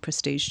those big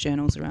prestige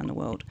journals around the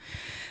world.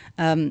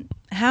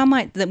 How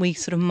might that we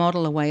sort of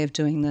model a way of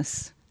doing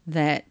this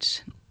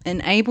that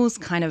enables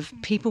kind of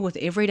people with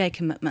everyday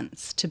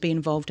commitments to be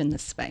involved in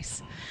this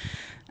space?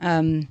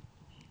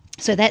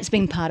 So that's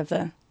been part of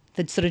the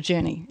sort of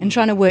journey and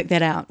trying to work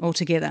that out all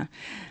together.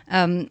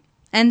 And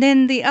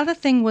then the other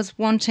thing was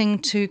wanting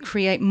to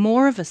create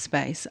more of a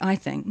space, I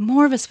think,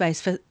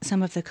 for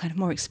some of the kind of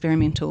more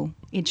experimental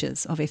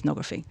edges of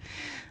ethnography.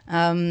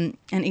 And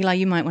Eli,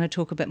 you might want to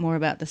talk a bit more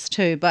about this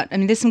too. But I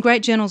mean, there's some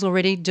great journals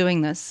already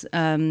doing this,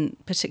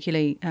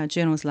 particularly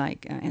journals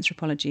like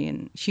Anthropology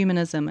and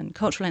Humanism, and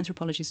Cultural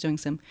Anthropology is doing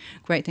some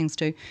great things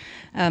too.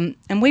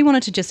 And we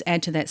wanted to just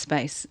add to that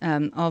space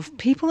of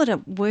people that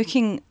are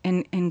working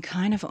in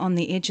kind of on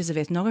the edges of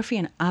ethnography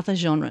and other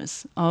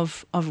genres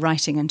of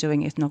writing and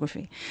doing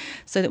ethnography,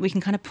 so that we can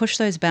kind of push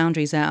those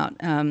boundaries out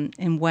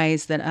in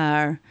ways that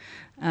are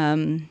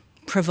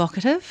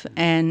provocative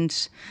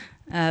and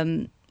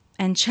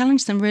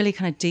challenge some really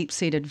kind of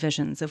deep-seated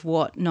visions of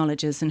what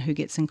knowledge is and who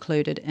gets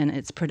included in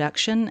its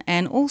production.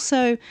 And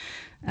also,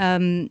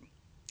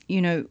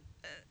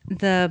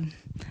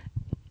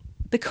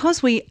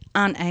 because we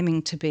aren't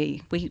aiming to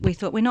be, we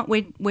thought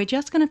we're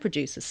just going to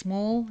produce a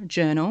small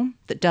journal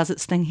that does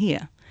its thing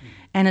here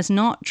and is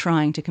not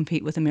trying to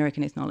compete with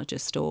American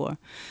Ethnologist or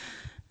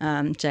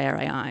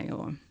JRAI,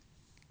 or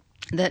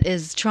that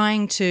is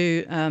trying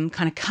to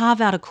kind of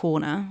carve out a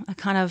corner, a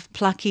kind of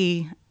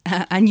plucky,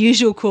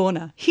 unusual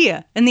corner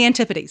here in the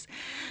Antipodes.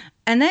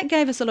 And that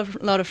gave us a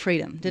lot of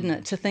freedom, didn't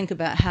it, to think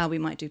about how we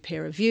might do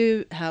peer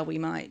review, how we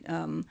might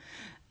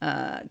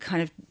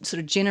kind of sort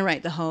of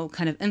generate the whole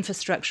kind of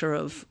infrastructure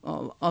of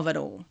it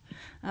all.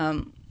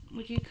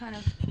 Would you kind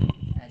of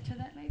add to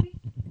that maybe?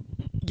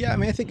 Yeah, I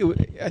mean, I think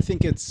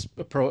it's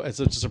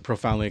just a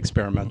profoundly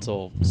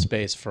experimental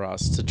space for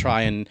us to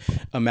try and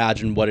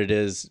imagine what it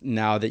is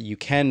now that you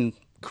can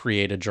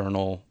create a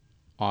journal,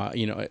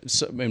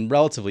 and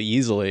relatively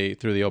easily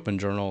through the open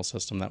journal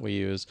system that we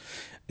use.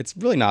 It's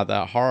really not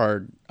that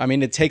hard. I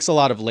mean, it takes a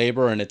lot of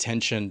labor and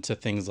attention to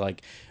things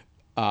like,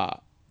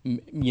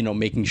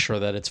 making sure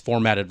that it's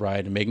formatted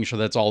right and making sure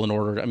that it's all in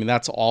order. I mean,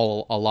 that's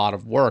all a lot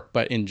of work,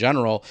 but in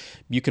general,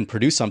 you can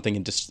produce something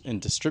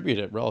and distribute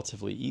it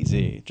relatively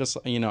easy. Just,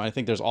 I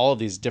think there's all of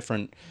these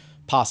different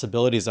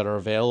possibilities that are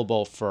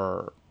available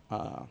for,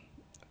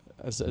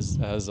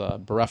 as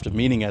bereft of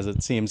meaning as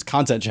it seems,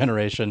 content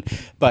generation.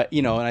 But,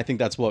 and I think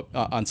that's what,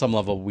 on some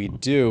level, we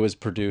do, is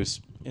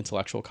produce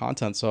intellectual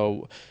content.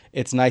 So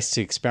it's nice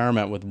to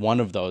experiment with one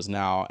of those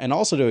now, and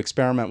also to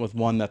experiment with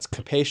one that's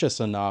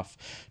capacious enough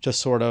to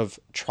sort of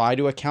try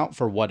to account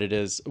for what it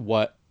is,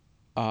 what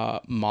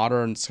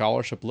modern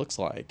scholarship looks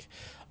like,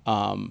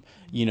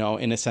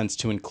 in a sense,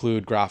 to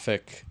include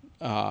graphic.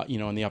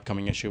 In the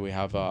upcoming issue, we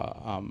have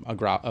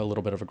a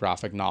little bit of a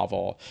graphic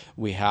novel.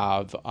 We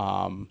have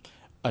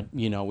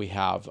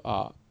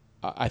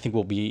I think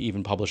we'll be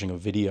even publishing a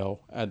video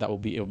that will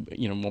be,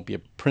 won't be a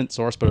print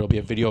source, but it'll be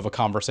a video of a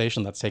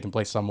conversation that's taken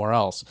place somewhere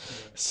else.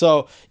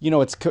 So,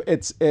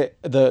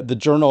 the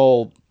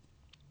journal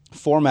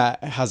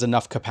format has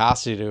enough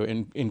capacity to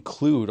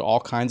include all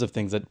kinds of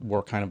things that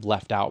were kind of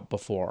left out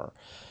before,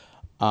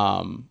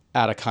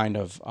 at a kind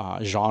of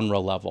genre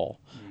level,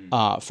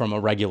 from a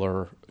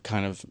regular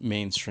kind of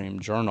mainstream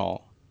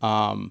journal. So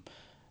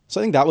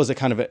I think that was a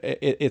kind of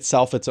its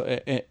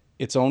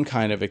own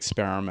kind of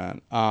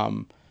experiment.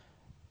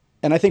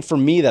 And I think for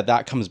me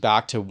that comes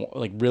back to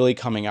like really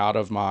coming out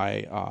of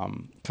my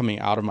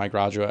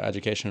graduate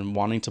education and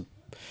wanting to,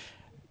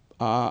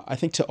 I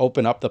think, to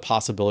open up the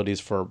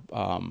possibilities for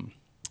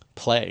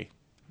play,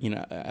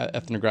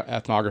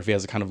 ethnography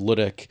as a kind of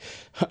ludic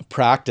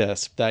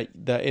practice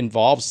that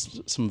involves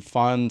some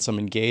fun, some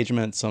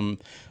engagement, some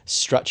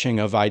stretching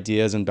of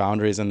ideas and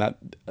boundaries, and that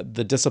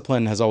the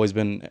discipline has always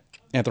been,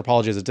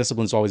 anthropology as a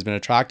discipline has always been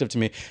attractive to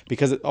me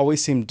because it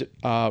always seemed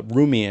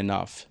roomy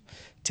enough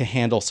to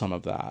handle some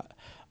of that.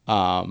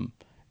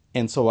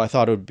 And so I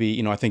thought it would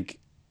be, I think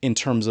in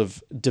terms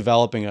of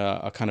developing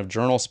a kind of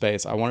journal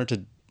space, I wanted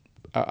to,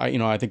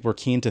 I think we're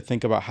keen to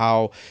think about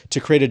how to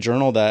create a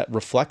journal that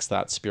reflects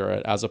that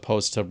spirit as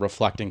opposed to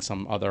reflecting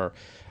some other,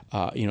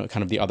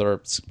 kind of the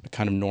other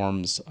kind of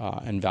norms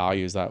and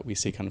values that we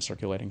see kind of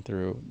circulating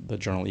through the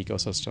journal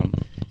ecosystem.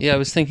 Yeah, I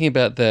was thinking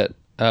about that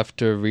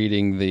after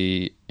reading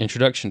the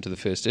introduction to the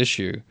first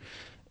issue,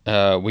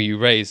 where you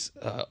raise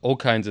all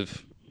kinds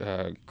of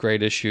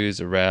great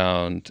issues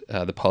around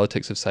the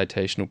politics of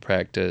citational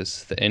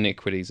practice, the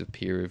inequities of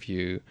peer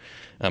review,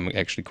 I'm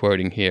actually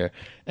quoting here,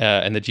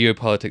 and the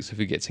geopolitics of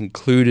who gets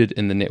included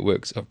in the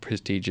networks of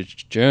prestigious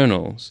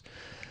journals.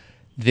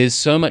 There's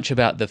so much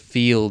about the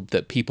field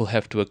that people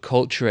have to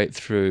acculturate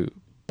through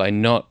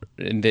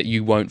that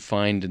you won't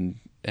find in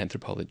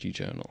anthropology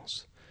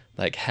journals,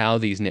 like how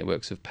these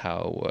networks of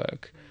power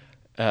work.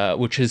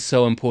 Which is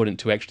so important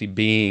to actually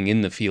being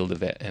in the field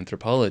of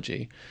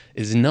anthropology,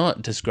 is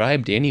not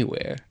described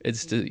anywhere.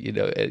 It's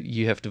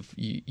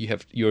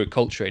you're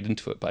acculturated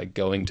into it by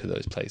going to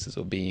those places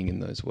or being in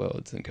those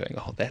worlds and going,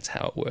 oh, that's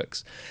how it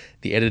works.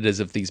 The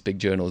editors of these big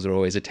journals are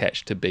always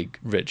attached to big,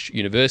 rich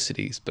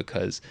universities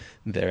because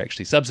they're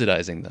actually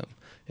subsidizing them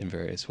in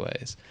various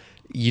ways.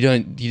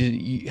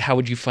 How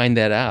would you find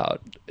that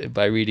out?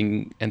 By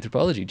reading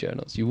anthropology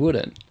journals? You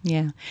wouldn't.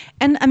 Yeah.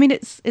 And I mean,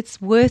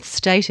 it's worth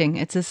stating,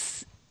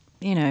 it's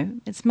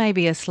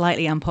maybe a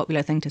slightly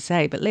unpopular thing to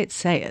say, but let's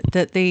say it,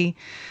 that the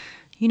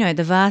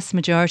vast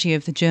majority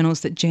of the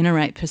journals that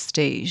generate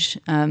prestige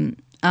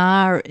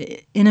are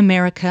in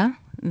America,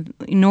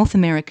 North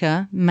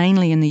America,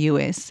 mainly in the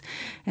US,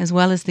 as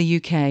well as the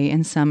UK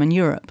and some in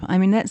Europe. I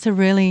mean, that's a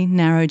really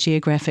narrow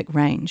geographic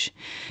range.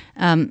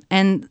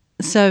 And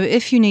so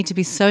if you need to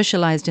be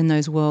socialized in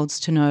those worlds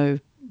to know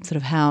sort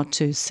of how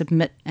to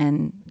submit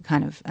and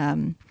kind of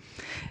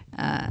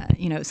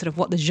sort of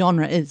what the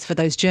genre is for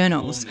those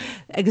journals.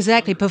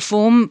 Exactly,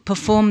 perform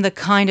the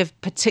kind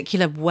of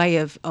particular way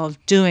of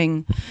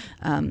doing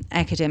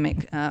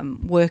academic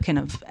work and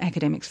of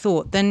academic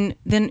thought. Then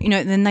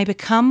they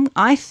become,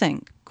 I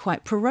think,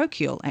 quite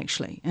parochial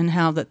actually in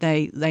how that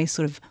they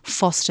sort of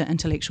foster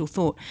intellectual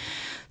thought.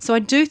 So I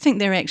do think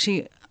they're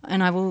actually.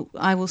 And I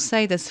will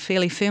say this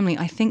fairly firmly.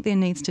 I think there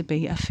needs to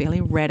be a fairly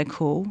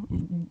radical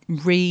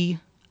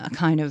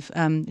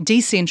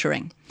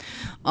decentering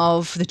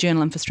of the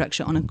journal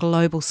infrastructure on a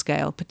global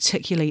scale,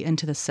 particularly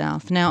into the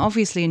south. Now,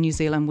 obviously, in New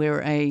Zealand,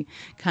 we're a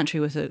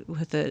country with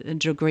a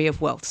degree of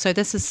wealth, so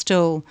this is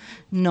still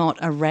not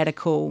a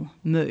radical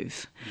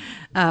move,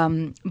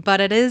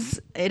 but it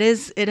is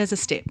a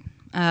step.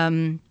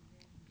 And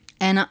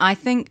I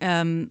think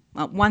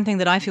one thing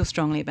that I feel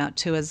strongly about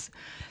too is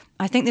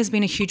I think there's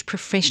been a huge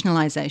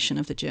professionalisation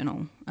of the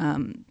journal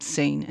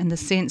scene in the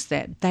sense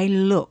that they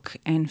look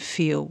and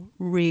feel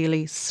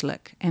really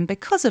slick. And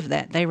because of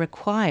that, they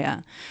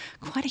require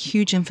quite a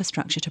huge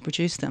infrastructure to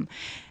produce them.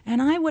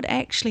 And I would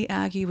actually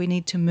argue we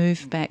need to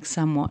move back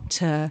somewhat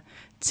to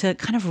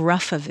kind of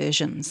rougher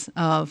versions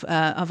of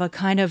a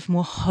kind of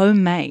more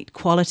homemade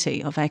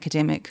quality of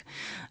academic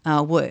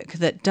work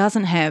that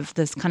doesn't have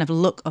this kind of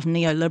look of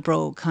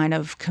neoliberal kind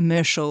of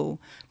commercial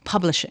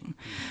publishing.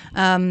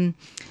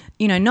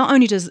 Not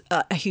only does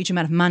a huge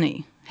amount of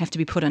money have to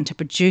be put in to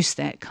produce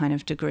that kind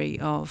of degree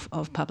of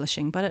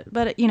publishing, but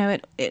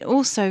it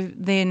also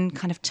then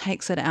kind of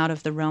takes it out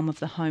of the realm of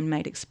the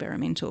homemade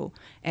experimental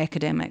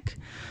academic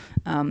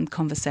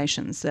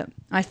conversations that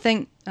I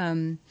think,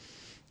 and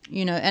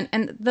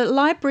the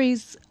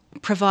libraries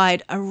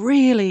provide a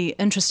really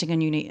interesting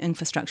and unique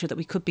infrastructure that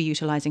we could be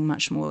utilising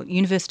much more.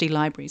 University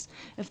libraries,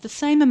 if the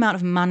same amount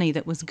of money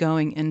that was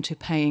going into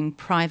paying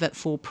private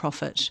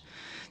for-profit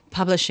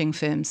publishing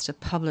firms to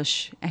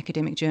publish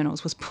academic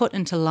journals was put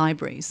into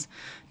libraries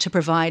to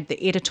provide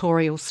the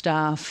editorial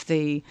staff,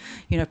 the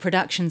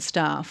production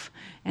staff,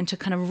 and to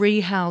kind of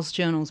rehouse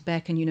journals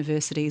back in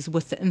universities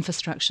with the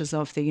infrastructures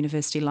of the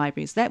university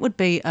libraries. That would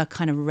be a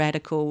kind of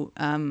radical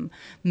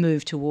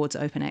move towards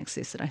open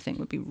access that I think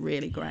would be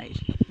really great.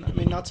 I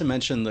mean, not to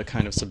mention the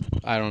kind of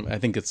I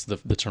think it's the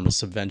term is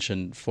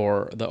subvention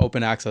for the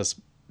open access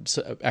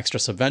extra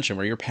subvention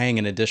where you're paying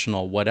an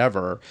additional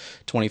whatever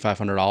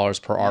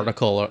 $2,500 per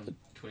article.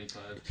 25 to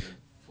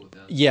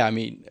 4,000. Yeah, I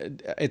mean,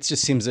 it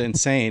just seems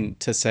insane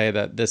to say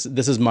that this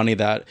is money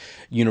that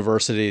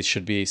universities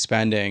should be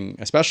spending,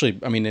 especially,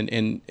 I mean,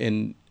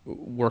 in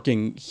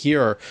working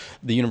here,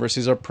 the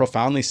universities are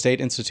profoundly state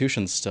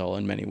institutions still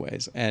in many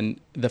ways. And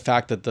the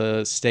fact that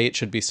the state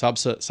should be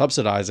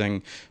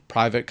subsidizing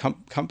private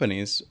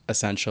companies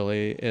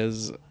essentially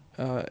is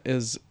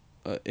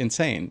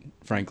insane,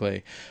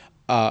 frankly.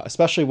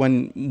 Especially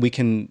when we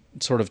can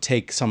sort of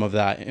take some of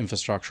that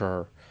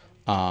infrastructure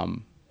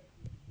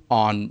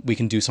we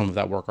can do some of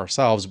that work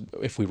ourselves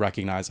if we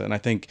recognize it. And I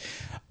think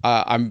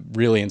I'm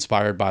really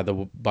inspired by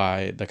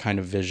the kind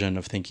of vision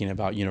of thinking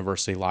about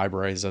university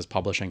libraries as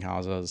publishing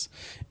houses,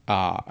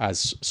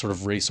 as sort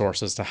of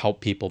resources to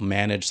help people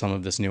manage some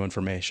of this new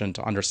information,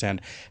 to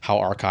understand how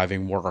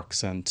archiving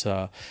works, and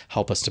to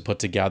help us to put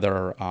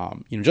together,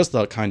 just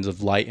the kinds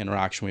of light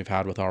interaction we've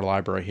had with our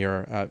library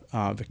here at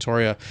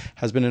Victoria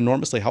has been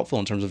enormously helpful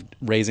in terms of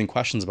raising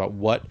questions about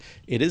what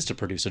it is to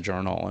produce a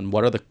journal, and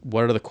what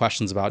are the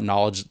questions about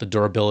knowledge, the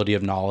durability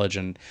of knowledge,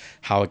 and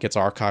how it gets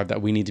archived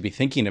that we need to be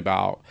thinking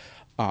about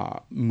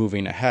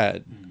moving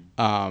ahead.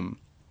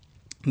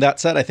 That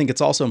said, I think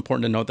it's also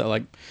important to note that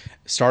like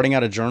starting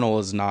out a journal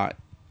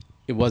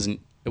it wasn't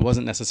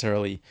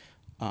necessarily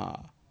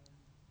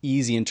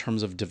easy in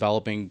terms of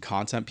developing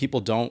content.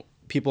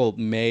 People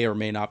may or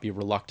may not be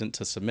reluctant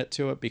to submit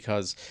to it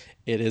because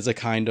it is a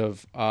kind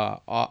of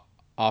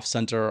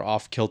off-center,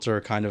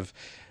 off-kilter kind of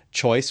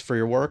choice for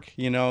your work.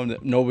 No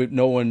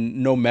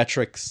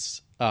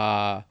metrics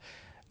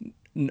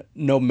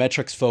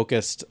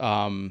focused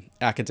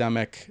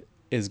academic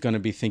is going to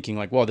be thinking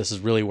like, well, this is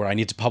really where I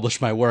need to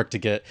publish my work to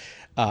get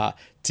kind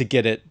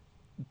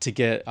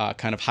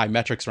of high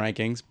metrics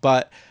rankings.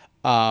 But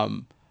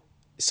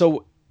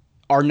so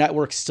our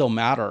networks still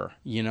matter.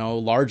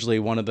 Largely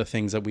one of the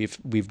things that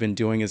we've been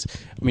doing is,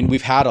 I mean,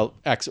 we've had a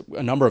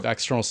number of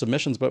external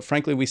submissions, but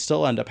frankly, we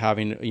still end up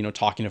having,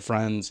 talking to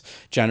friends.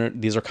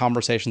 These are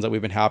conversations that we've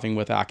been having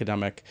with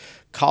academic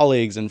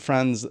colleagues and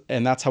friends,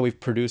 and that's how we've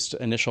produced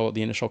the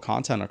initial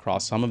content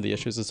across some of the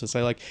issues, is to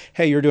say like,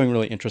 hey, you're doing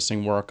really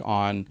interesting work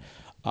on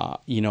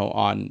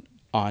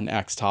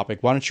X topic.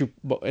 Why don't you?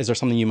 Is there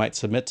something you might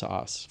submit to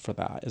us for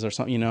that? Is there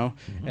something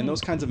Mm-hmm. And those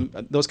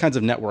kinds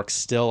of networks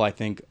still, I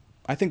think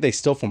they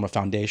still form a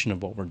foundation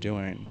of what we're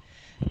doing.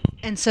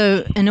 And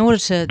so in order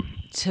to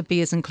be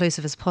as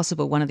inclusive as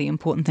possible, one of the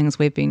important things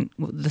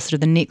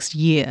the next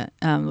year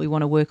we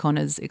want to work on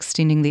is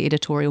extending the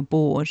editorial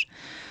board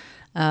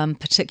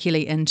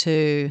particularly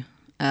into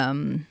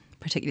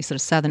particularly sort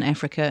of Southern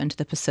Africa, into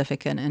the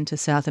Pacific and into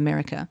South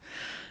America,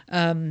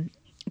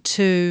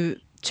 to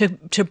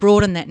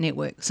broaden that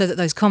network so that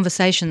those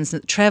conversations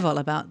that travel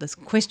about this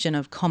question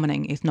of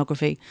commoning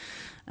ethnography,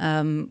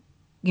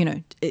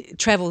 it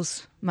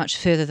travels much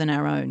further than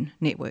our own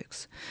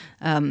networks.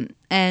 It's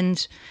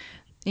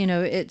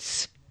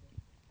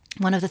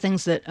one of the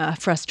things that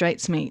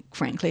frustrates me,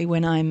 frankly,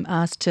 when I'm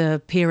asked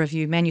to peer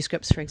review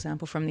manuscripts, for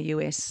example, from the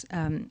US,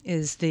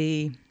 is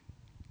the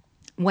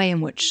way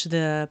in which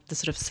the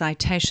sort of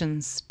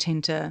citations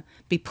tend to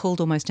be pulled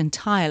almost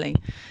entirely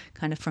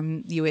kind of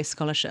from US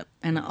scholarship.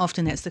 And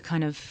often that's the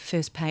kind of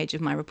first page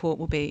of my report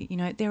will be,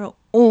 there are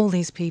all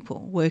these people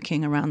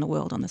working around the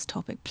world on this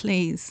topic.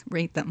 Please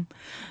read them.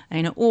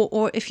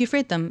 Or if you've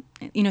read them,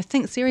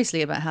 think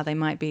seriously about how they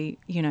might be,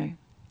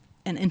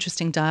 an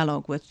interesting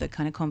dialogue with the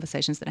kind of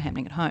conversations that are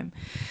happening at home.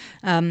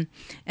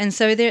 And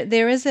so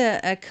there is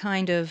a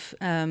kind of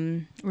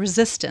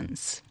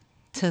resistance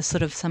to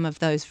sort of some of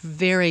those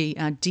very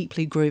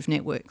deeply grooved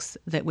networks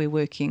that we're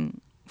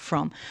working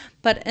from,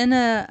 but in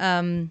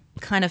a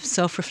kind of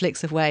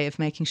self-reflexive way of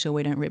making sure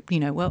we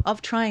don't,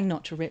 of trying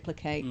not to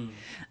replicate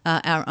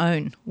our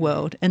own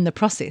world in the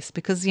process,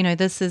 because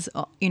this is,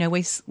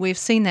 we've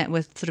seen that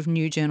with sort of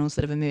new journals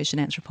that have emerged in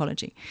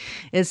anthropology,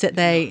 is that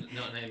they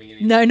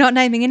not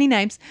naming any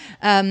names,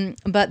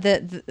 but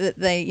that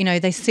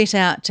they set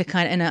out to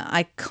kind of in an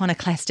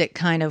iconoclastic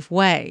kind of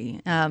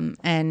way,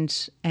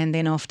 and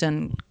then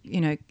often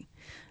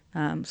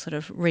sort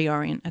of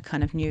reorient a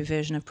kind of new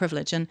version of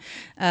privilege, and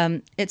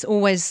it's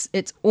always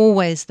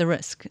the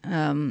risk,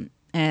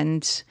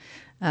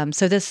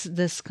 so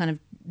this kind of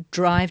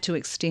drive to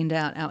extend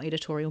out our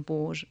editorial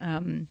board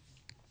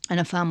in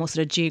a far more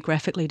sort of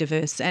geographically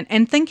diverse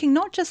and thinking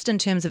not just in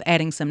terms of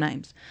adding some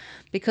names,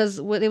 because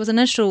there was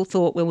initial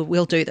thought,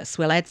 we'll do this,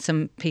 we'll add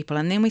some people,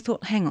 and then we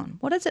thought, hang on,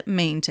 what does it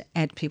mean to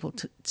add people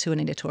to an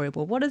editorial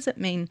board? What does it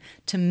mean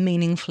to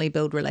meaningfully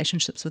build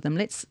relationships with them?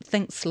 Let's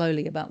think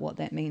slowly about what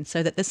that means,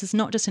 so that this is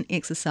not just an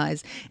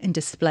exercise in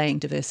displaying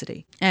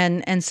diversity.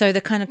 And so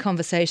the kind of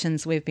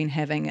conversations we've been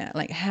having,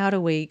 like how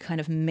do we kind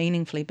of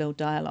meaningfully build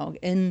dialogue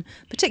in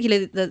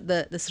particularly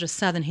the sort of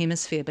southern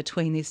hemisphere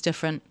between these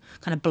different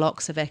kind of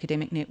blocks of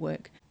academic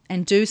network,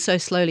 and do so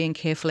slowly and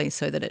carefully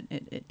so that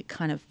it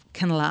kind of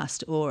can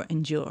last or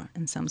endure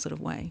in some sort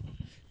of way.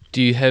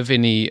 Do you have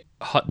any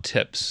hot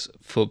tips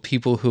for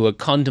people who are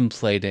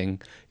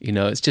contemplating,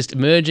 it's just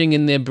emerging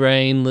in their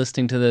brain,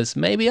 listening to this,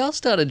 maybe I'll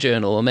start a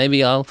journal, or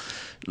maybe I'll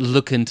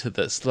look into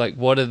this? Like,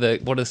 what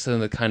are some of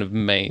the kind of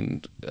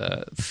main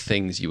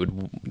things you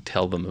would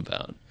tell them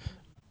about?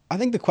 I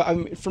think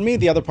for me,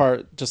 the other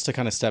part, just to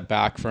kind of step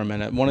back for a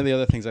minute, one of the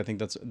other things I think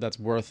that's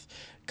worth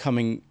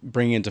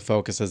bringing into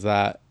focus is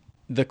that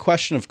the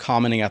question of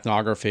commoning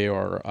ethnography,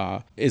 or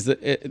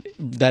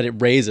that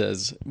it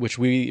raises, which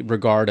we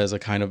regard as a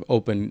kind of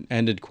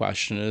open-ended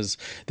question, is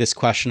this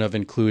question of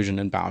inclusion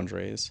and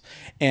boundaries.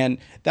 And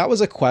that was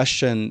a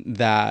question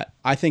that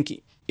I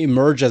think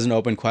emerged as an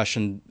open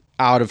question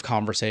out of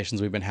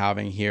conversations we've been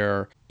having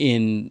here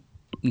in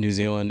New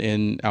Zealand,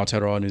 in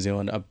Aotearoa New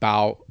Zealand,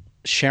 about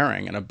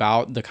sharing and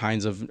about the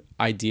kinds of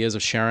ideas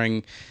of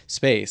sharing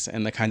space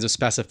and the kinds of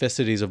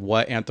specificities of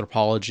what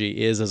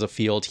anthropology is as a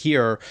field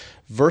here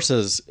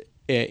versus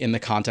in the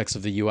context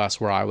of the US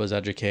where I was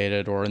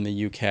educated, or in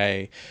the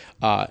UK.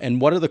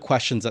 And what are the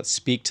questions that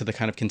speak to the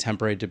kind of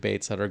contemporary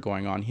debates that are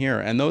going on here?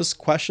 And those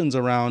questions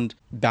around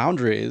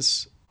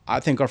boundaries, I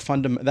think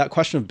that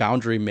question of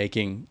boundary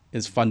making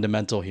is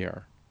fundamental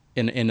here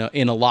in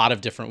a lot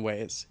of different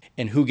ways,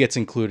 and who gets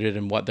included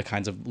and what the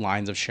kinds of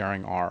lines of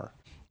sharing are.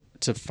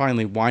 To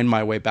finally wind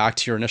my way back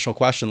to your initial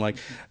question, like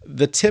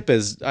the tip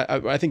is,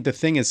 I think the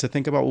thing is to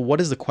think about, well,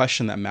 what is the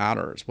question that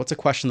matters? What's a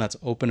question that's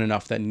open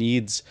enough that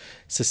needs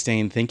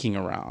sustained thinking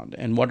around?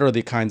 And what are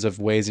the kinds of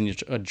ways in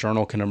which a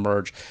journal can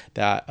emerge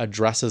that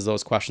addresses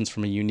those questions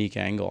from a unique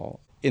angle?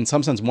 In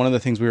some sense, one of the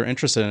things we were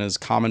interested in is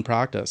common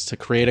practice, to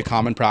create a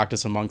common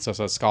practice amongst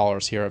us as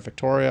scholars here at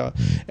Victoria,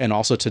 and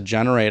also to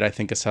generate, I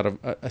think,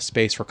 a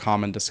space for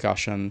common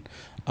discussion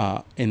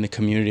in the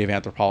community of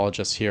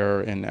anthropologists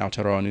here in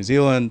Aotearoa New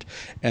Zealand,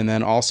 and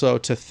then also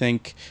to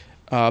think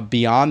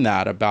beyond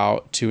that,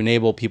 to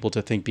enable people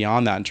to think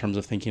beyond that in terms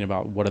of thinking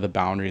about what are the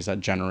boundaries that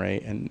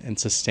generate and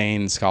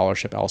sustain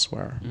scholarship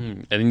elsewhere.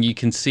 And you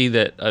can see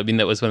that,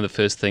 that was one of the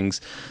first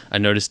things I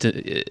noticed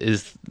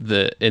is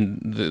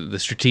the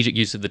strategic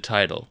use of the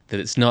title, that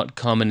it's not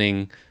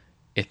commoning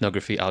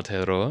ethnography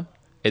Aotearoa,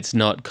 it's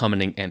not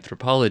commoning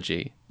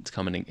anthropology, it's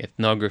commoning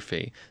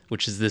ethnography,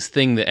 which is this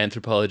thing that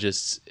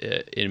anthropologists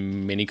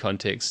in many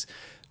contexts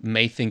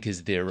may think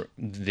is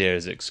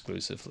theirs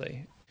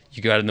exclusively.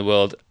 You go out in the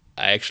world,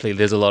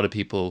 there's a lot of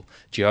people,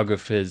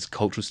 geographers,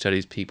 cultural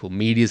studies people,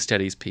 media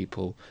studies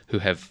people, who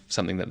have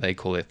something that they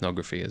call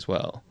ethnography as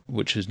well,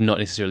 which is not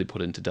necessarily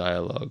put into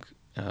dialogue,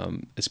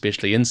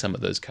 especially in some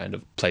of those kind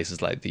of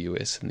places like the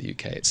US and the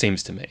UK, it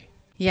seems to me.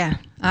 Yeah,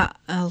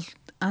 I'll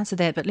answer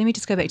that, but let me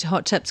just go back to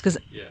hot tips, because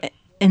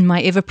in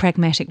my ever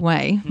pragmatic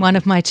way, one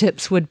of my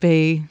tips would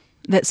be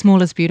that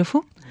small is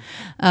beautiful.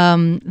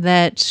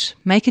 that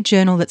make a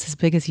journal that's as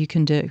big as you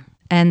can do.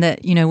 And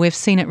that, we've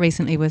seen it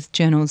recently with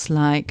journals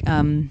like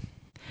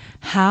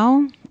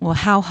How, or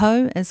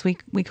How-Ho, as we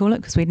call it,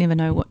 because we never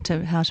know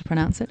how to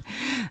pronounce it,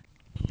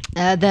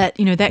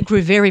 that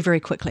grew very, very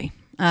quickly.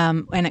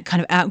 And it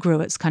kind of outgrew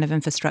its kind of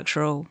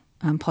infrastructural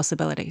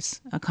possibilities,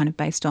 kind of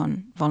based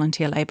on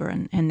volunteer labour,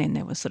 and then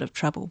there was sort of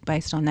trouble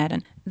based on that.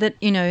 And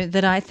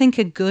that I think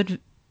a good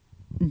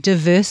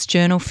diverse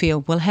journal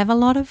field will have a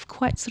lot of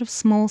quite sort of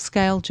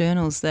small-scale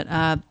journals that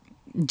are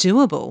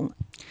doable,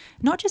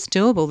 not just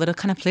doable, that are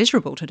kind of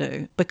pleasurable to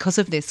do because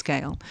of their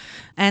scale,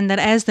 and that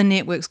as the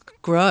networks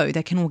grow,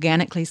 they can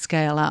organically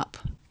scale up.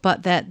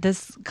 But that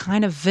this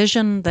kind of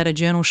vision that a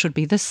journal should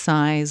be this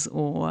size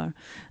or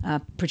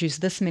produce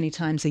this many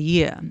times a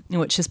year,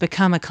 which has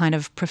become a kind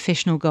of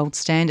professional gold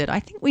standard, I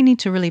think we need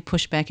to really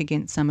push back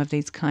against some of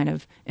these kind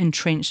of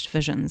entrenched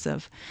visions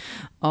of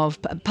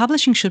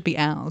publishing should be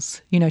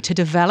ours, to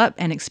develop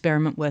and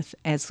experiment with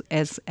as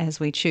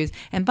we choose.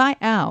 And by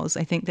ours,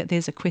 I think that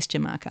there's a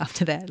question mark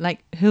after that,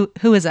 like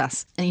who is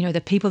us? And, the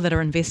people that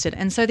are invested.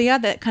 And so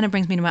that kind of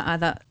brings me to my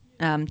other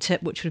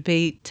tip, which would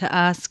be to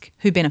ask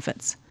who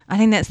benefits. I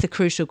think that's the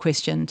crucial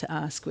question to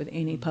ask with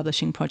any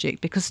publishing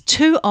project, because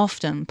too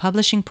often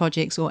publishing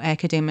projects or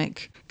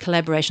academic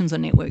collaborations or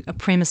network are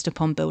premised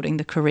upon building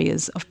the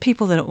careers of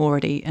people that are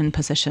already in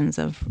positions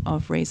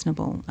of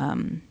reasonable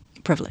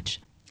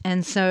privilege.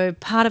 And so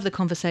part of the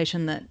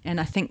conversation and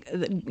I think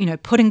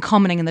that, putting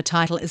commoning in the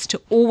title is to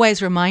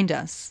always remind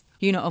us,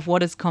 of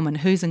what is common,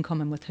 who's in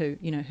common with who,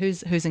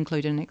 who's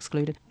included and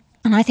excluded.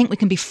 And I think we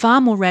can be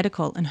far more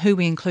radical in who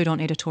we include on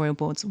editorial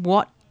boards,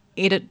 what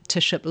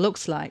editorship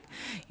looks like,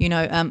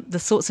 the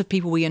sorts of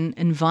people we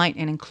invite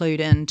and include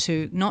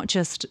into not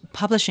just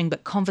publishing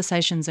but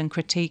conversations and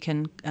critique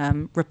and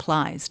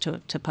replies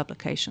to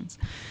publications.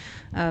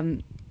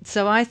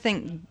 So I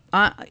think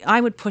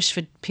I would push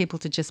for people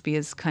to just be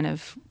as kind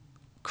of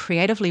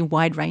creatively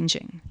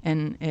wide-ranging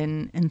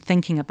in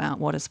thinking about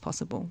what is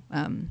possible,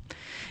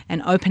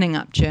 and opening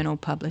up journal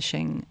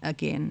publishing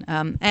again.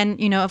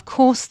 And, of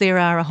course, there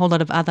are a whole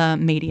lot of other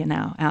media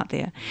now out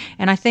there.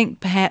 And I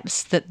think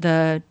perhaps that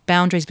the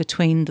boundaries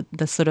between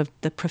the sort of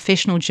the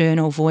professional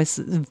journal voice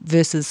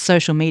versus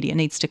social media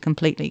needs to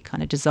completely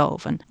kind of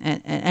dissolve.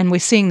 And we're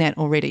seeing that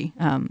already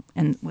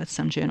with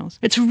some journals.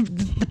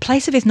 The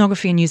place of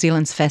ethnography in New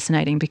Zealand is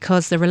fascinating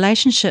because the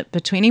relationship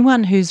between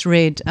anyone who's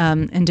read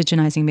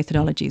Indigenising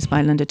Methodologies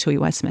by Linda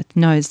Tuiwai-Smith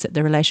knows that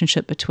the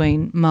relationship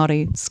between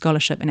Māori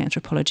scholarship and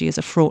anthropology is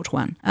a fraught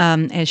one,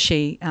 as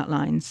she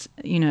outlines,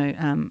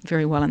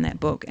 very well in that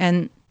book.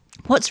 And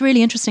what's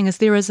really interesting is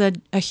there is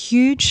a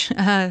huge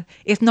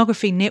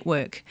ethnography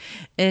network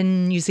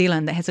in New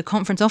Zealand that has a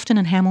conference often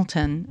in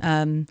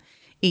Hamilton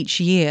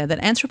each year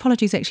that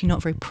anthropology is actually not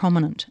very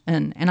prominent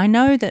in. And I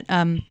know that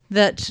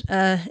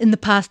in the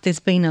past there's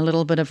been a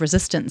little bit of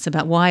resistance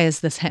about why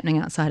is this happening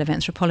outside of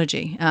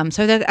anthropology.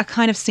 So there's a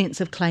kind of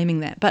sense of claiming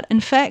that. But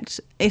in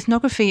fact,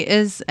 ethnography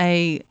is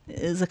a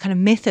kind of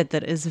method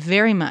that is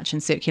very much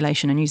in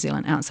circulation in New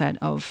Zealand outside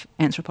of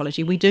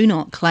anthropology. We do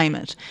not claim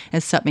it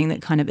as something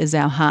that kind of is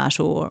our heart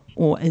or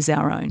is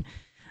our own.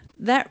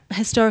 That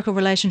historical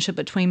relationship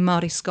between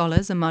Māori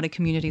scholars and Māori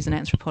communities and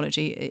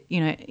anthropology,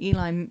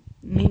 Eli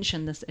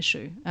mentioned this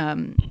issue.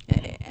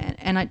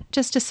 And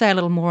just to say a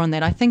little more on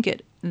that, I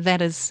think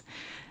that is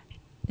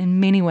in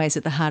many ways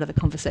at the heart of the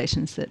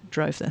conversations that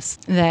drove this.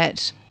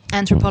 That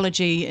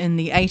anthropology in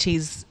the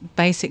 80s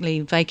basically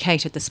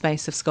vacated the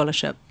space of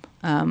scholarship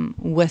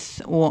with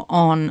or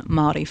on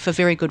Māori for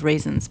very good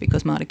reasons,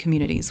 because Māori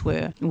communities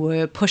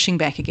were pushing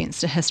back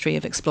against a history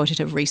of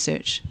exploitative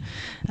research.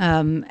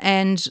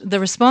 And the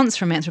response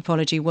from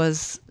anthropology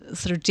was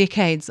sort of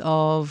decades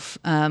of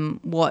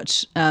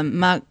what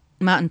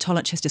Martin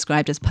Tolich has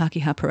described as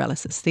Pākehā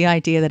paralysis, the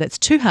idea that it's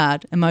too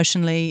hard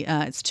emotionally,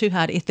 it's too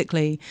hard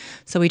ethically,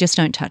 so we just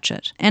don't touch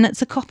it. And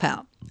it's a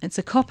cop-out. It's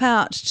a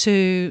cop-out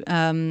to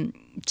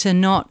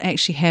not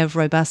actually have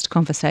robust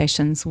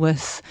conversations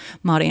with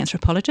Māori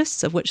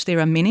anthropologists, of which there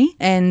are many,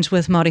 and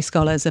with Māori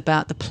scholars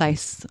about the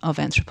place of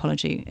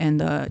anthropology and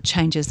the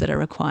changes that are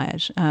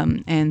required,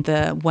 and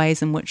the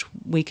ways in which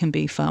we can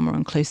be far more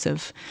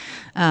inclusive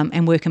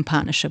and work in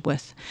partnership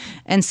with.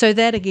 And so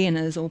that, again,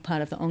 is all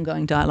part of the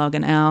ongoing dialogue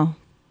in our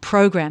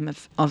program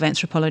of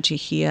anthropology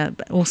here,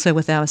 but also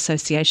with our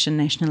association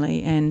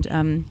nationally,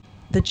 and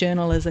the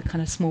journal is a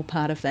kind of small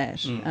part of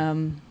that.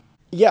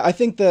 Yeah, I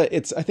think that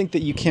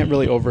you can't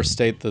really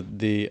overstate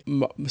the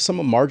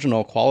somewhat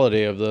marginal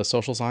quality of the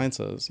social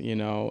sciences,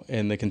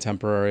 in the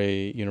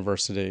contemporary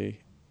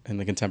university, in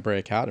the contemporary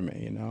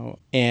academy,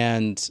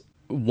 And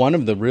one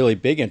of the really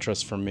big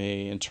interests for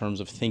me in terms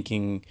of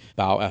thinking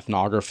about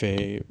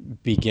ethnography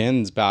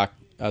begins back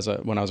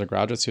when I was a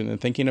graduate student,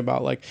 and thinking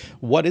about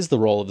what is the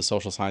role of the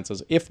social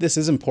sciences? If this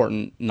is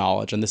important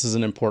knowledge and this is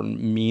an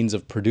important means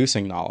of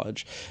producing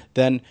knowledge,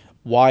 then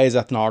why is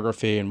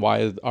ethnography and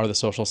why are the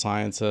social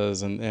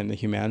sciences and the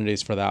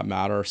humanities, for that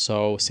matter,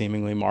 so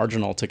seemingly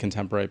marginal to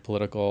contemporary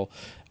political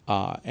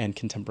and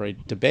contemporary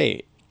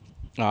debate?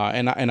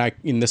 And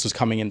this was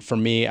coming in for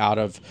me out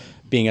of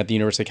being at the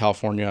University of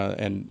California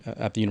and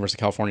at the University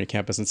of California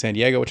campus in San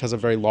Diego, which has a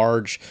very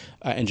large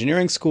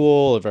engineering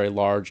school, a very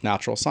large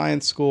natural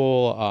science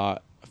school,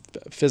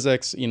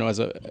 physics,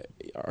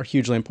 are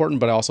hugely important,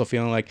 but also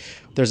feeling like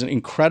there's an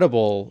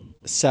incredible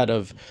set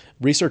of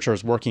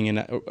researchers working in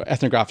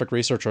ethnographic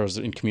researchers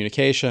in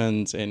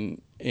communications, in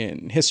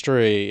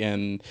history,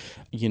 in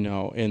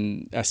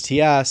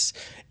STS,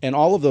 and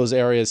all of those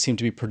areas seem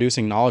to be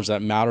producing knowledge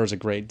that matters a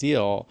great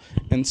deal.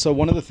 And so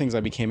one of the things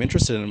I became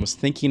interested in was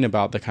thinking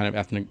about the kind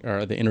of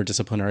the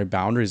interdisciplinary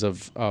boundaries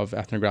of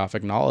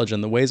ethnographic knowledge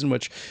and the ways in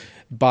which,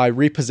 by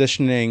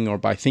repositioning or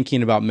by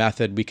thinking about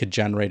method, we could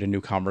generate a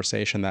new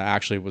conversation that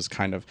actually was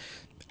kind of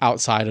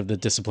outside of the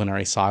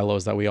disciplinary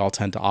silos that we all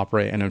tend to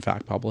operate and in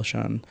fact publish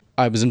in.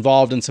 I was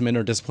involved in some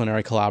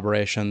interdisciplinary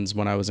collaborations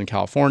when I was in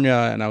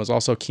California, and I was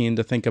also keen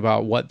to think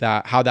about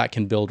how that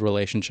can build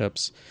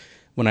relationships.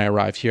 When I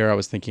arrived here, I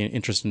was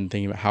interested in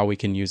thinking about how we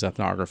can use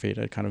ethnography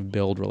to kind of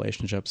build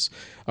relationships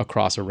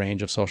across a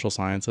range of social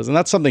sciences. And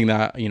that's something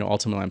that,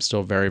 ultimately I'm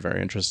still very,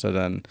 very interested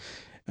in.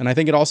 And I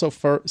think it also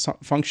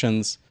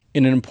functions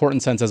in an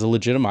important sense as a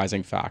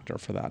legitimizing factor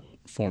for that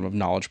form of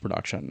knowledge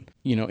production.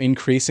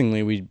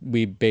 Increasingly,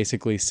 we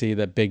basically see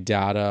that big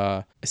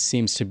data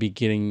seems to be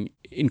getting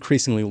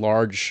increasingly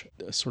large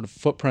sort of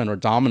footprint or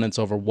dominance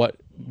over what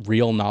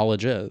real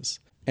knowledge is.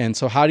 And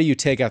so how do you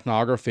take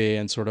ethnography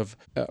and sort of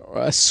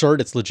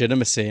assert its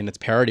legitimacy and its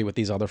parity with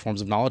these other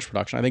forms of knowledge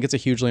production? I think it's a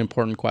hugely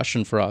important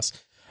question for us,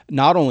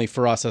 not only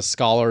for us as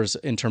scholars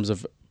in terms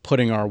of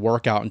putting our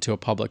work out into a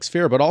public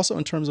sphere, but also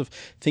in terms of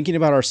thinking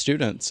about our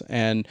students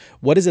and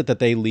what is it that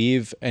they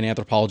leave an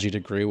anthropology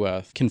degree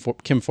with. Kim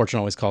Fortune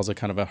always calls it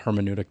kind of a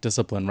hermeneutic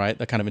discipline, right?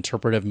 The kind of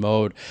interpretive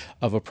mode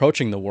of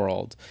approaching the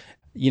world.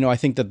 I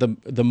think that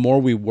the more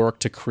we work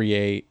to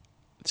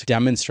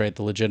demonstrate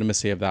the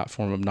legitimacy of that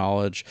form of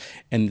knowledge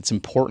and its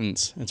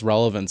importance, its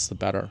relevance, the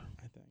better,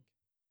 I think.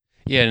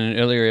 Yeah, in an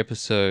earlier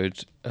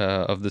episode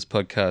of this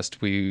podcast,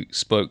 we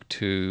spoke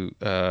to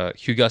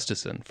Hugh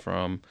Gustafson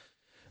from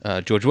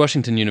George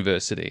Washington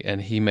University,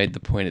 and he made the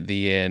point at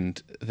the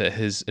end that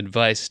his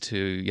advice to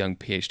young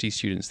PhD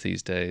students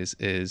these days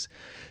is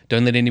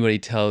don't let anybody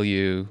tell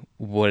you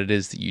what it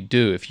is that you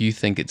do. If you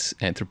think it's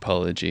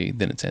anthropology,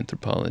 then it's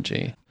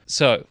anthropology.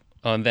 So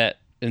on that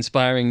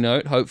inspiring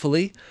note,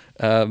 hopefully,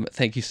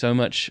 thank you so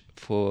much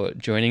for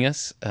joining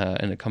us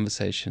in a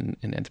conversation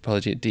in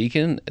anthropology at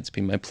Deakin. It's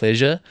been my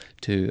pleasure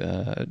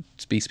to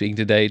be speaking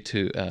today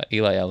to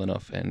Eli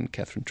Elinoff and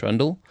Catherine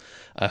Trundle.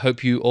 I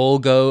hope you all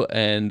go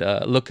and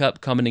look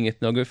up Commoning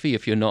Ethnography.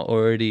 If you're not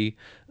already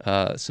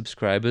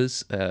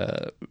subscribers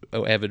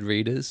or avid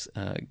readers,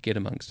 get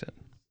amongst it.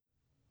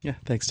 Yeah,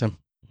 thanks, Tim.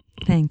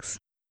 Thanks.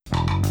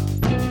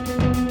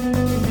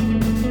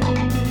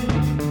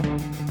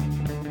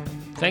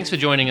 Thanks for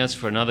joining us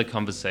for another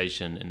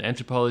conversation in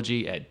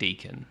anthropology at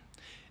Deakin.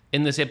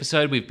 In this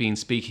episode, we've been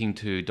speaking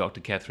to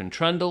Dr. Catherine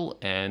Trundle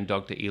and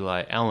Dr.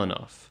 Eli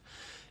Elinoff.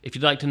 If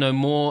you'd like to know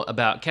more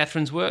about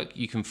Catherine's work,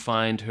 you can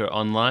find her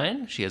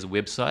online. She has a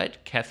website,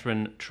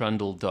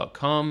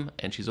 catherinetrundle.com,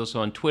 and she's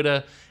also on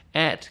Twitter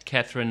at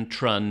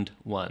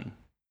CatherineTrund1.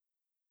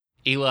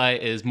 Eli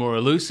is more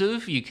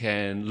elusive. You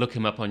can look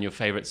him up on your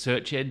favorite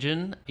search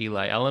engine,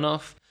 Eli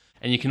Elinoff,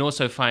 and you can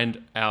also find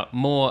out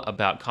more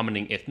about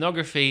Commoning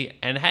Ethnography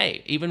and,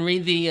 hey, even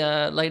read the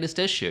latest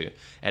issue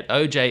at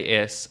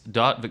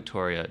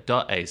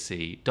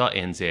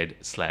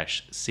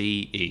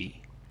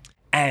ojs.victoria.ac.nz/CE.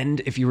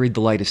 And if you read the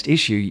latest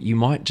issue, you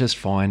might just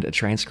find a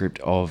transcript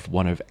of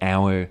one of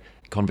our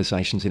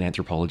conversations in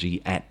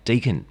anthropology at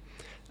Deakin,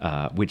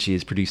 which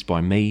is produced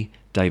by me,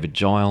 David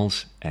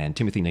Giles, and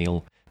Timothy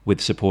Neale,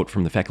 with support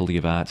from the Faculty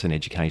of Arts and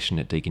Education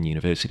at Deakin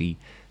University,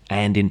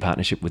 and in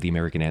partnership with the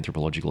American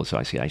Anthropological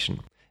Association.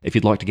 If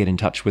you'd like to get in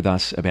touch with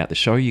us about the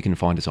show, you can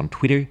find us on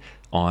Twitter.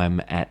 I'm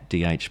at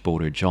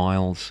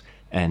DHBorderGiles,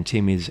 and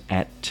Tim is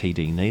at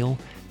TD Neale.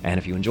 And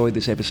if you enjoyed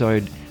this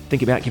episode,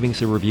 think about giving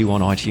us a review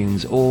on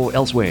iTunes or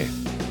elsewhere.